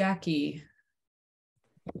 Jackie.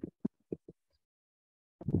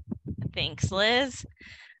 Thanks, Liz.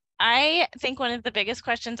 I think one of the biggest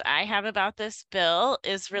questions I have about this bill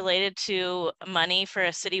is related to money for a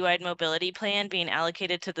citywide mobility plan being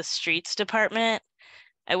allocated to the streets department.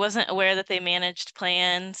 I wasn't aware that they managed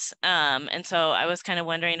plans. And so I was kind of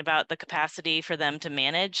wondering about the capacity for them to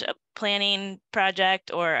manage a planning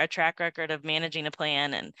project or a track record of managing a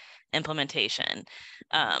plan and implementation.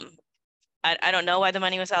 I don't know why the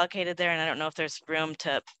money was allocated there, and I don't know if there's room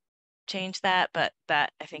to change that, but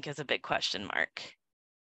that I think is a big question mark.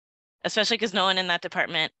 Especially because no one in that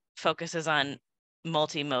department focuses on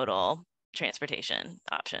multimodal transportation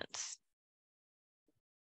options.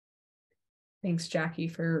 Thanks, Jackie,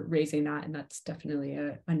 for raising that. And that's definitely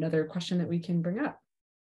another question that we can bring up.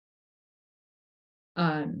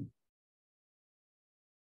 I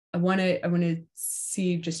want to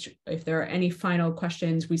see just if there are any final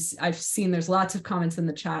questions. I've seen there's lots of comments in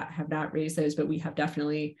the chat, have not raised those, but we have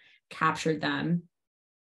definitely captured them.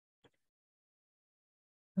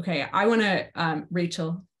 Okay, I want to,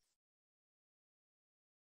 Rachel.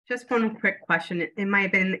 Just one quick question. It might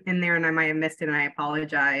have been in there and I might have missed it and I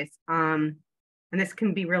apologize. And this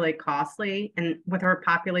can be really costly. And with our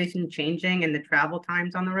population changing and the travel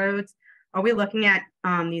times on the roads, are we looking at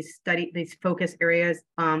these focus areas,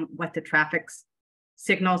 what the traffic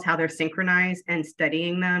signals, how they're synchronized and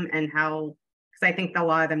studying them and how, because I think a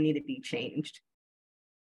lot of them need to be changed.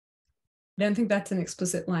 I don't think that's an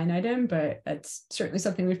explicit line item, but it's certainly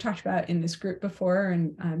something we've talked about in this group before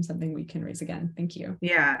and something we can raise again. Thank you.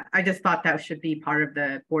 Yeah, I just thought that should be part of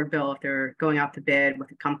the board bill if they're going out to bid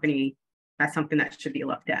with a company. That's something that should be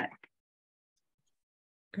looked at.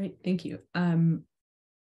 Great, thank you.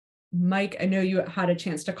 Mike, I know you had a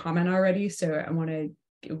chance to comment already, so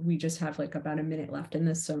we just have like about a minute left in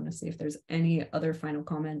this, so I want to see if there's any other final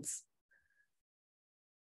comments.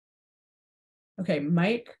 Okay,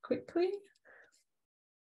 Mike, quickly.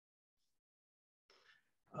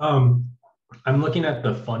 I'm looking at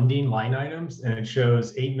the funding line items and it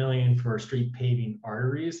shows 8 million for street paving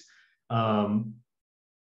arteries.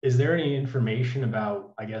 Is there any information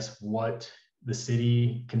about, I guess, what the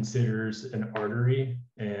city considers an artery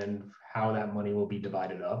and how that money will be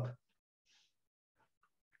divided up?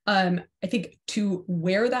 I think to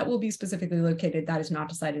where that will be specifically located, that is not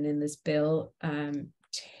decided in this bill.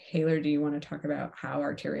 Taylor, do you want to talk about how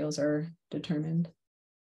arterials are determined?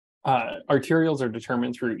 Arterials are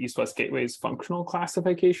determined through East-West Gateway's functional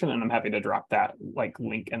classification, and I'm happy to drop that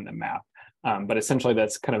link in the map. But essentially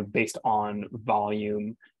that's kind of based on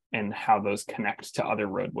volume and how those connect to other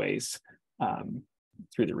roadways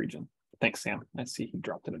through the region. Thanks, Sam. I see he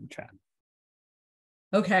dropped it in the chat.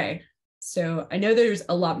 Okay. So I know there's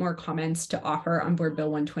a lot more comments to offer on Board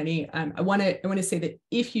Bill 120. I want to say that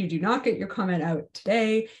if you do not get your comment out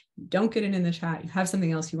today, don't get it in the chat, you have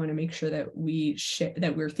something else you want to make sure that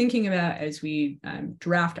we're thinking about as we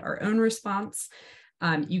draft our own response,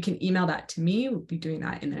 you can email that to me. We'll be doing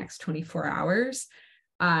that in the next 24 hours.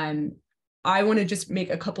 I want to just make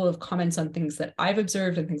a couple of comments on things that I've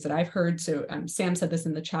observed and things that I've heard. So Sam said this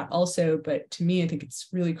in the chat also, but to me, I think it's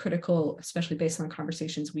really critical, especially based on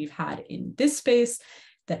conversations we've had in this space,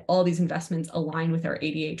 that all these investments align with our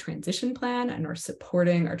ADA transition plan and are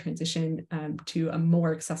supporting our transition to a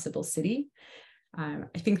more accessible city. I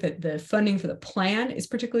think that the funding for the plan is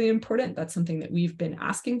particularly important. That's something that we've been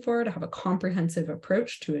asking for, to have a comprehensive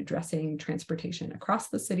approach to addressing transportation across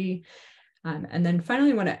the city. And then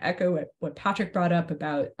finally, I want to echo what Patrick brought up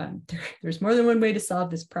about there's more than one way to solve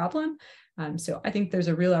this problem. So I think there's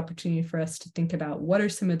a real opportunity for us to think about what are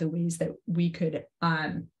some of the ways that we could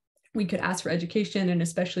ask for education, and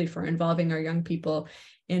especially for involving our young people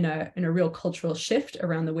in a real cultural shift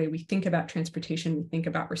around the way we think about transportation, we think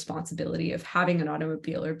about responsibility of having an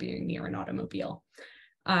automobile or being near an automobile.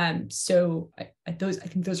 So I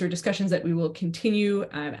think those are discussions that we will continue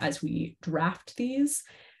as we draft these.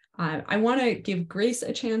 I want to give Grace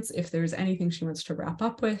a chance if there's anything she wants to wrap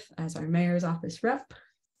up with as our mayor's office rep.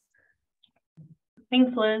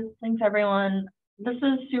 Thanks, Liz. Thanks, everyone. This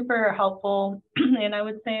is super helpful. And I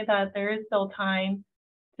would say that there is still time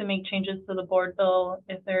to make changes to the board bill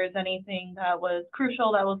if there is anything that was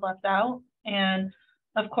crucial that was left out. And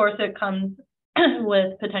of course, it comes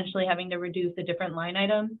with potentially having to reduce a different line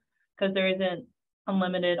item because there isn't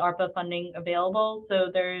unlimited ARPA funding available.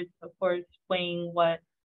 So there's, of course,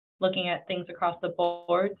 looking at things across the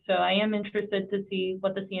board. So I am interested to see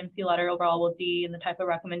what the CMC letter overall will be and the type of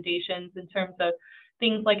recommendations in terms of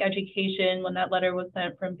things like education, when that letter was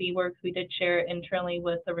sent from B-Works, we did share it internally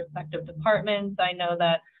with the respective departments. I know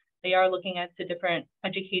that they are looking at the different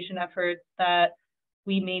education efforts that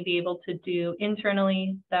we may be able to do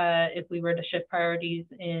internally, that if we were to shift priorities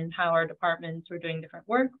in how our departments were doing different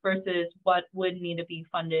work versus what would need to be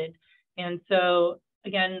funded. And so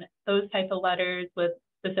again, those type of letters with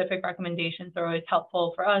specific recommendations are always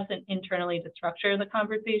helpful for us and internally to structure the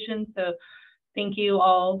conversation. So thank you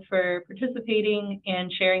all for participating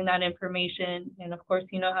and sharing that information. And of course,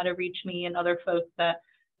 you know how to reach me and other folks that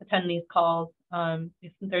attend these calls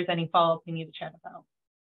if there's any follow-up we need to chat about.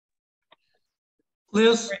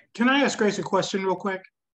 Liz, can I ask Grace a question real quick?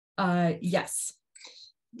 Yes.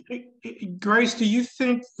 Grace, do you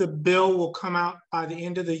think the bill will come out by the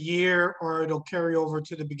end of the year or it'll carry over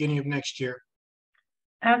to the beginning of next year?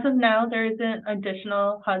 As of now, there is an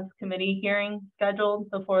additional HUD's committee hearing scheduled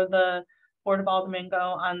before the Board of Aldermen go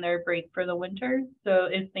on their break for the winter. So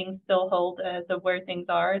if things still hold as of where things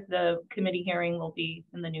are, the committee hearing will be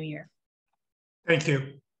in the new year. Thank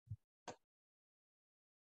you.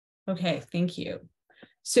 Okay, thank you.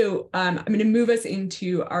 So I'm going to move us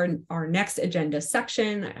into our next agenda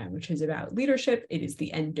section, which is about leadership. It is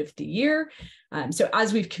the end of the year. So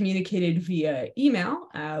as we've communicated via email,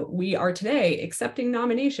 we are today accepting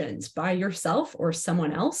nominations by yourself or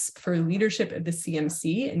someone else for leadership of the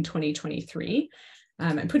CMC in 2023.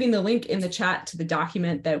 I'm putting the link in the chat to the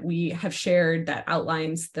document that we have shared that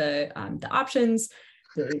outlines the options.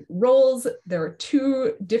 The roles, there are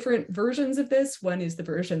two different versions of this. One is the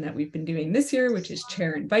version that we've been doing this year, which is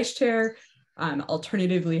chair and vice chair.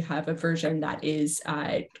 Alternatively, have a version that is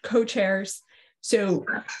co-chairs. So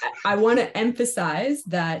I want to emphasize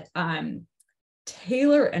that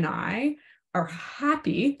Taylor and I are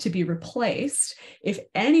happy to be replaced. If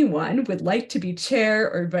anyone would like to be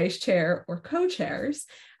chair or vice chair or co-chairs,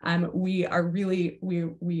 we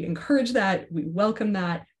encourage that, we welcome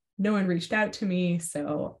that. No one reached out to me,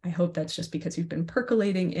 so I hope that's just because you've been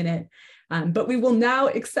percolating in it. But we will now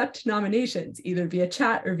accept nominations, either via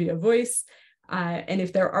chat or via voice. And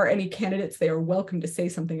if there are any candidates, they are welcome to say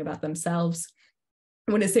something about themselves.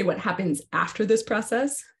 I want to say what happens after this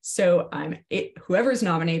process. So whoever's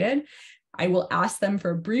nominated, I will ask them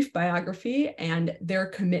for a brief biography and their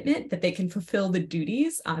commitment that they can fulfill the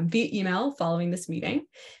duties via email following this meeting.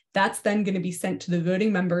 That's then going to be sent to the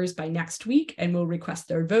voting members by next week, and we'll request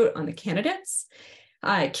their vote on the candidates.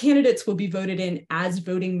 Candidates will be voted in as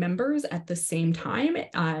voting members at the same time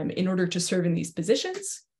in order to serve in these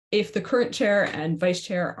positions. If the current chair and vice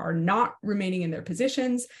chair are not remaining in their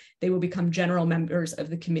positions, they will become general members of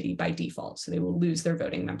the committee by default, so they will lose their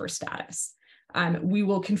voting member status. We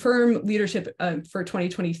will confirm leadership for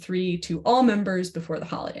 2023 to all members before the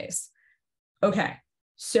holidays. Okay,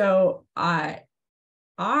 so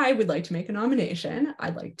I would like to make a nomination.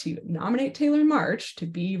 I'd like to nominate Taylor March to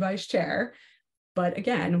be vice chair. But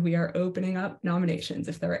again, we are opening up nominations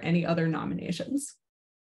if there are any other nominations.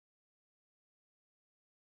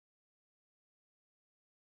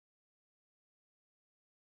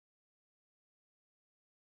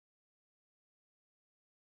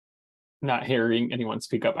 Not hearing anyone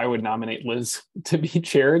speak up, I would nominate Liz to be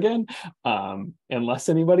chair again, unless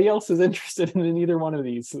anybody else is interested in either one of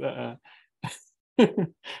these.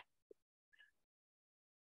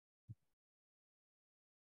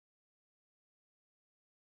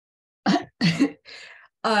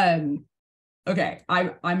 Okay,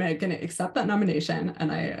 I'm going to accept that nomination,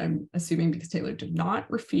 and I am assuming because Taylor did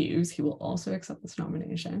not refuse, he will also accept this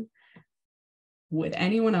nomination. Would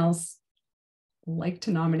anyone else like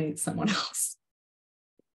to nominate someone else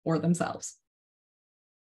or themselves?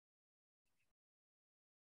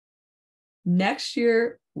 Next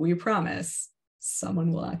year, we promise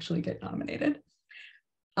someone will actually get nominated.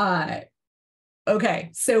 Okay,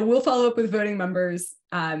 so we'll follow up with voting members.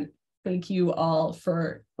 Thank you all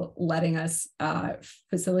for letting us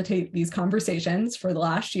facilitate these conversations for the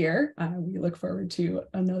last year. We look forward to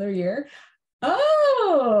another year.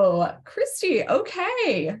 Oh, Christy,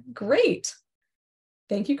 okay, great.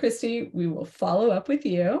 Thank you, Christy. We will follow up with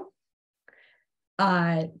you.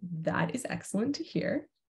 That is excellent to hear.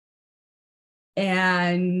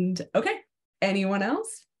 And okay, anyone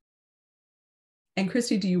else? And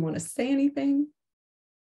Christy, do you want to say anything?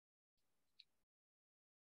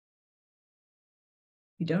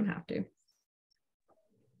 You don't have to.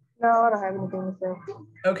 No, I don't have anything to say.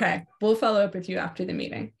 Okay, we'll follow up with you after the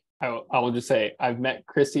meeting. I will just say I've met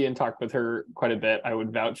Christy and talked with her quite a bit. I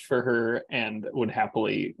would vouch for her and would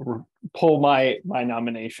happily pull my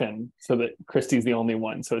nomination so that Christy's the only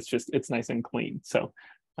one. So it's nice and clean. So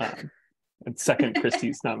it's second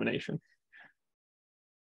Christy's nomination.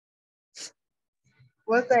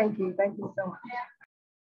 Well, thank you. Thank you so much.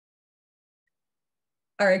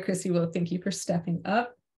 All right, Christy, well, thank you for stepping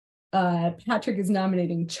up. Patrick is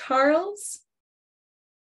nominating Charles.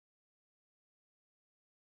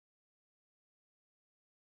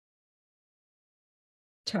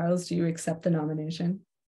 Charles, do you accept the nomination?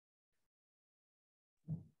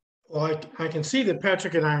 Well, I can see that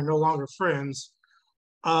Patrick and I are no longer friends.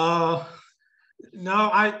 No,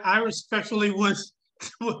 I respectfully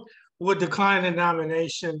would decline the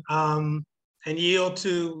nomination and yield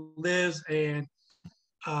to Liz and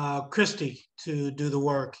Christy to do the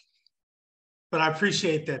work. But I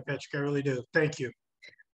appreciate that, Patrick. I really do. Thank you.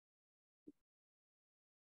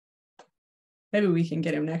 Maybe we can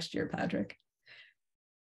get him next year, Patrick.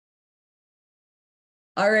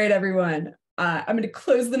 All right, everyone. I'm going to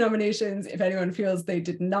close the nominations. If anyone feels they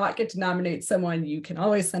did not get to nominate someone, you can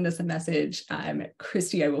always send us a message.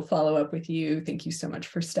 Christy, I will follow up with you. Thank you so much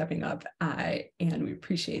for stepping up, and we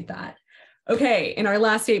appreciate that. Okay, in our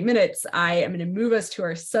last 8 minutes, I am going to move us to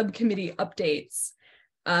our subcommittee updates.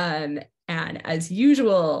 And as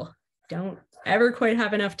usual, don't ever quite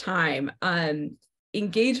have enough time.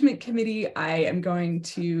 Engagement committee, I am going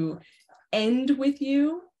to end with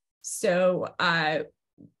you. So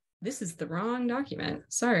this is the wrong document.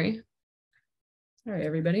 Sorry,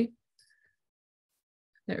 everybody.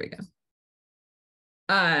 There we go.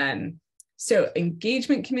 So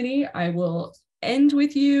engagement committee, I will end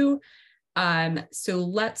with you. So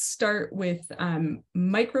let's start with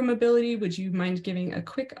micromobility. Would you mind giving a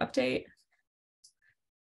quick update?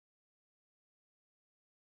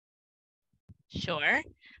 Sure.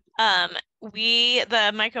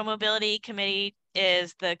 The micromobility committee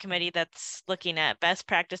is the committee that's looking at best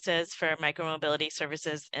practices for micromobility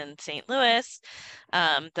services in St. Louis.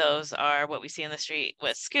 Those are what we see on the street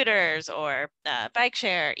with scooters or bike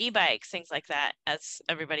share, e-bikes, things like that. As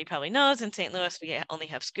everybody probably knows, in St. Louis, we only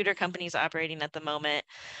have scooter companies operating at the moment.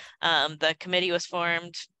 The committee was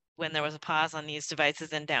formed when there was a pause on these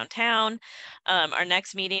devices in downtown. Our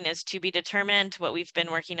next meeting is to be determined. What we've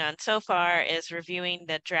been working on so far is reviewing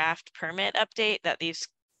the draft permit update that these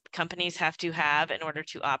companies have to have in order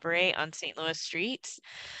to operate on St. Louis streets.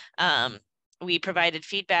 We provided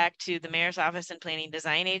feedback to the Mayor's Office and Planning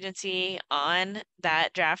Design Agency on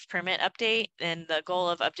that draft permit update. And the goal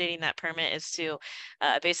of updating that permit is to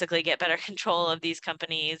basically get better control of these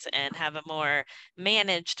companies and have a more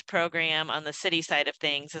managed program on the city side of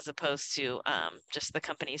things, as opposed to just the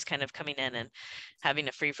companies kind of coming in and having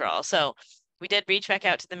a free-for-all. So we did reach back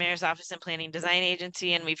out to the Mayor's Office and Planning Design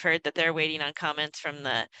Agency, and we've heard that they're waiting on comments from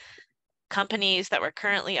the companies that were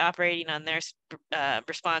currently operating on their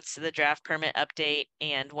response to the draft permit update.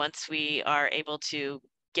 And once we are able to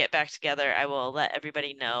get back together, I will let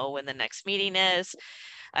everybody know when the next meeting is.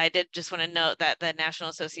 I did just want to note that the National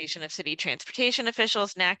Association of City Transportation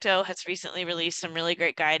Officials, NACTO, has recently released some really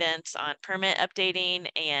great guidance on permit updating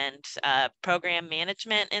and program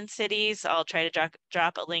management in cities. I'll try to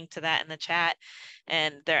drop a link to that in the chat.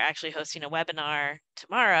 And they're actually hosting a webinar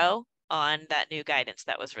tomorrow on that new guidance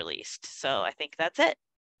that was released. So I think that's it.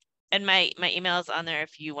 And my email is on there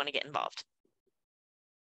if you want to get involved.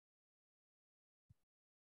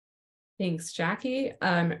 Thanks, Jackie.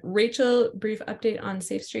 Rachel, brief update on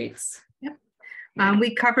Safe Streets. Yep.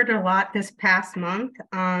 We covered a lot this past month.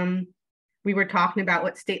 We were talking about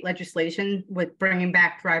what state legislation with bringing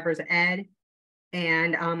back driver's ed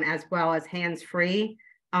and as well as hands-free.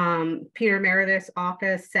 Peter Meredith's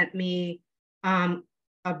office sent me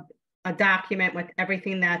a document with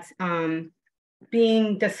everything that's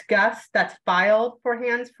being discussed that's filed for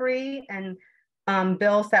hands-free and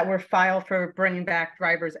bills that were filed for bringing back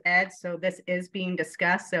driver's ed. So this is being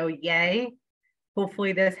discussed, so yay.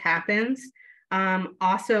 Hopefully this happens.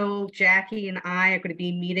 Also, Jackie and I are going to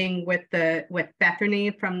be meeting with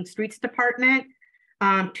Bethany from Streets Department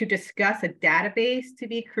to discuss a database to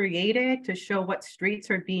be created to show what streets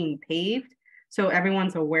are being paved. So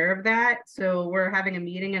everyone's aware of that. So we're having a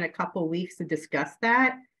meeting in a couple of weeks to discuss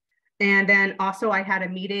that. And then also I had a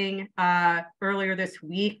meeting earlier this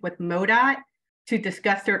week with MoDOT to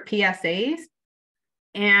discuss their PSAs.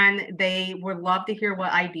 And they would love to hear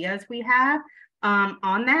what ideas we have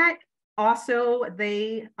on that. Also,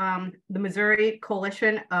 the Missouri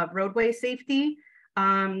Coalition of Roadway Safety,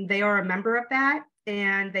 they are a member of that.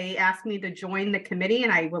 And they asked me to join the committee,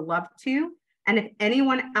 and I would love to. And if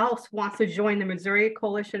anyone else wants to join the Missouri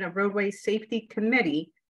Coalition of Roadway Safety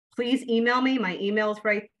Committee, please email me. My email is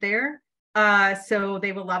right there. So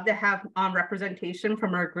they would love to have representation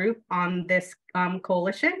from our group on this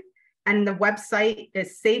coalition. And the website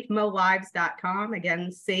is savemolives.com.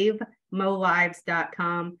 Again,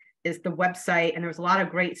 savemolives.com. is the website, and there's a lot of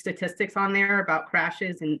great statistics on there about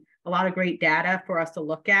crashes and a lot of great data for us to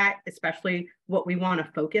look at, especially what we want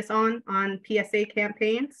to focus on PSA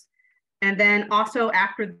campaigns. And then also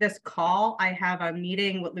after this call, I have a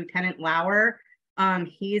meeting with Lieutenant Lauer.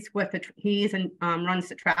 He's runs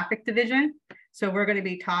the traffic division. So we're going to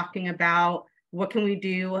be talking about what can we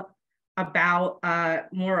do about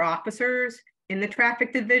more officers in the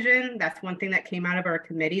traffic division. That's one thing that came out of our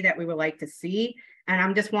committee that we would like to see. And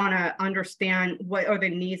I just want to understand what are the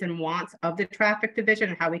needs and wants of the traffic division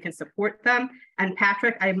and how we can support them. And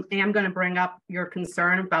Patrick, I am going to bring up your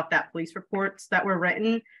concern about that police reports that were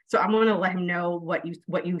written. So I'm going to let him know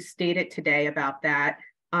what you stated today about that.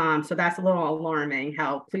 So that's a little alarming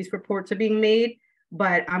how police reports are being made,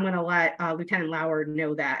 but I'm going to let Lieutenant Lauer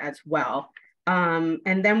know that as well.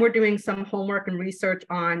 And then we're doing some homework and research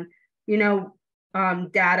on,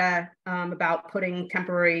 data about putting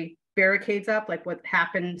temporary barricades up, like what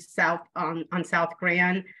happened on South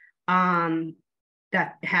Grand,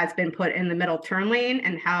 that has been put in the middle turn lane,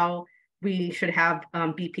 and how we should have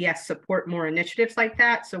BPS support more initiatives like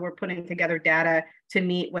that. So we're putting together data to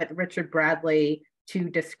meet with Richard Bradley to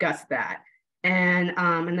discuss that. And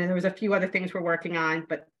then there was a few other things we're working on,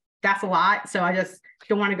 but that's a lot. So I just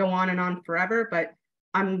don't want to go on and on forever, but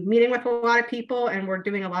I'm meeting with a lot of people and we're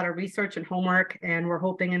doing a lot of research and homework, and we're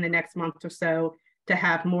hoping in the next month or so to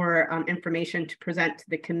have more information to present to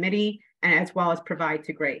the committee and as well as provide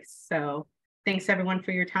to Grace. So thanks everyone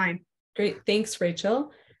for your time. Great, thanks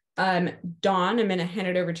Rachel. Dawn, I'm going to hand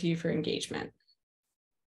it over to you for engagement.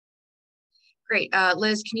 Great.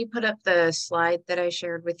 Liz, can you put up the slide that I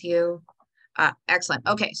shared with you? Excellent.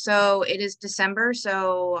 Okay, so it is December,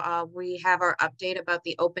 so we have our update about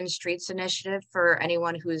the Open Streets Initiative for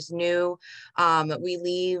anyone who's new. We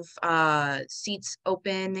leave seats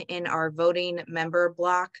open in our voting member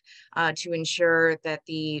block to ensure that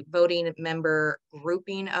the voting member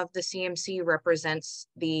grouping of the CMC represents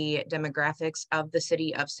the demographics of the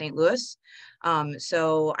city of St. Louis.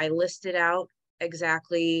 So I listed out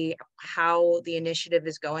exactly how the initiative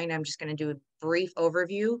is going. I'm just going to do a brief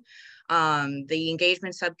overview. The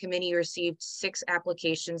engagement subcommittee received 6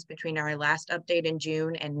 applications between our last update in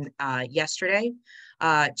June and yesterday.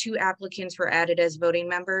 2 applicants were added as voting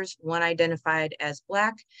members, one identified as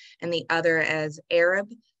Black and the other as Arab.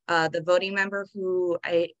 The voting member who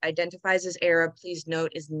identifies as Arab, please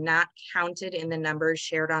note, is not counted in the numbers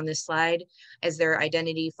shared on this slide, as their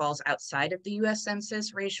identity falls outside of the U.S.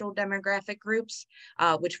 Census racial demographic groups,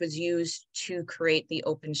 which was used to create the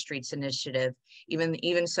Open Streets Initiative.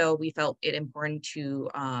 Even so, we felt it important to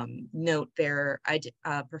note their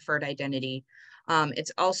preferred identity.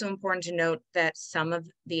 It's also important to note that some of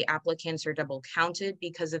the applicants are double counted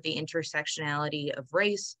because of the intersectionality of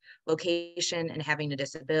race, location, and having a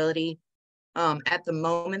disability. At the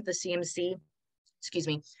moment, the CMC,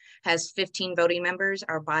 has 15 voting members.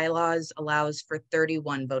 Our bylaws allows for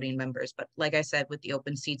 31 voting members. But like I said, with the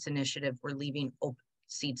Open Seats Initiative, we're leaving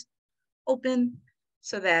seats open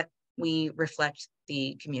so that we reflect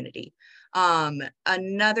the community.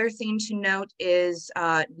 Another thing to note is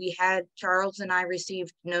Charles and I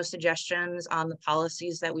received no suggestions on the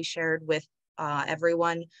policies that we shared with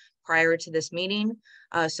everyone prior to this meeting.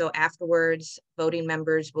 So afterwards, voting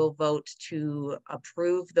members will vote to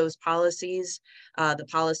approve those policies. The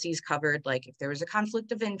policies covered, like if there was a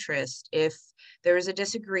conflict of interest, if there was a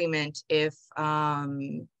disagreement, if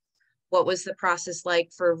what was the process like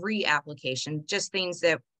for reapplication, just things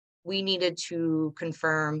that we needed to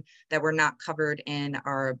confirm that were not covered in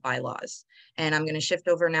our bylaws. And I'm going to shift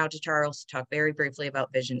over now to Charles to talk very briefly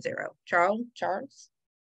about Vision Zero. Charles?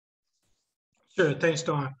 Sure, thanks,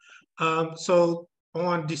 Dawn. So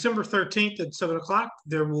on December 13th at 7 o'clock,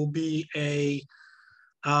 there will be a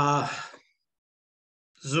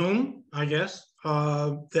Zoom, I guess,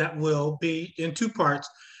 that will be in 2 parts.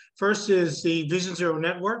 First is the Vision Zero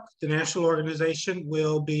Network. The national organization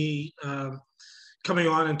will be coming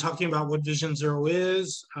on and talking about what Vision Zero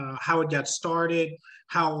is, how it got started,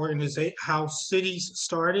 how cities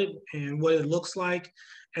started and what it looks like.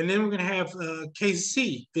 And then we're going to have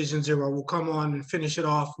KC Vision Zero will come on and finish it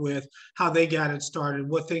off with how they got it started,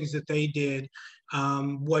 what things that they did,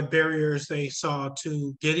 what barriers they saw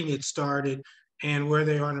to getting it started, and where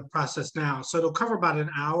they are in the process now. So it'll cover about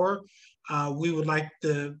an hour. We would like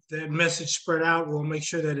that message spread out. We'll make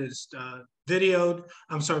sure that it's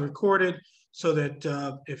recorded, so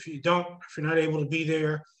that if you're not able to be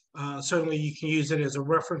there, certainly you can use it as a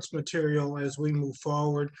reference material as we move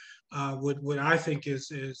forward. What I think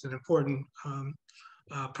is an important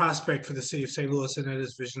prospect for the city of St. Louis, and that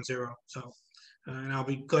is Vision Zero. So, and I'll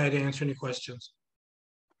be glad to answer any questions.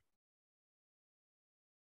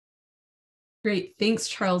 Great, thanks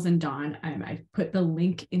Charles and Dawn. I put the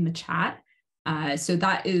link in the chat. So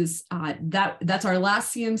that is that's our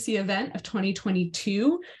last CMC event of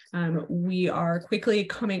 2022. We are quickly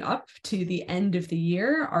coming up to the end of the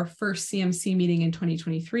year. Our first CMC meeting in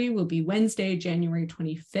 2023 will be Wednesday, January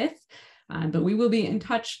 25th. But we will be in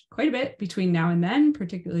touch quite a bit between now and then,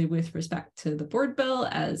 particularly with respect to the board bill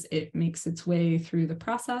as it makes its way through the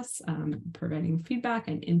process, providing feedback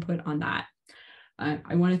and input on that.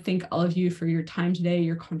 I want to thank all of you for your time today,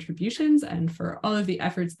 your contributions, and for all of the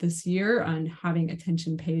efforts this year on having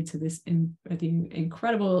attention paid to the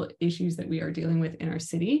incredible issues that we are dealing with in our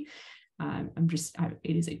city.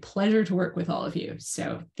 It is a pleasure to work with all of you.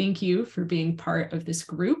 So thank you for being part of this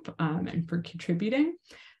group and for contributing.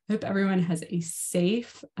 I hope everyone has a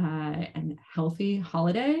safe and healthy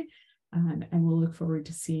holiday, and we'll look forward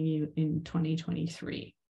to seeing you in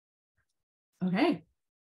 2023. Okay,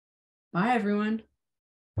 bye everyone.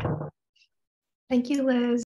 Thank you, Liz.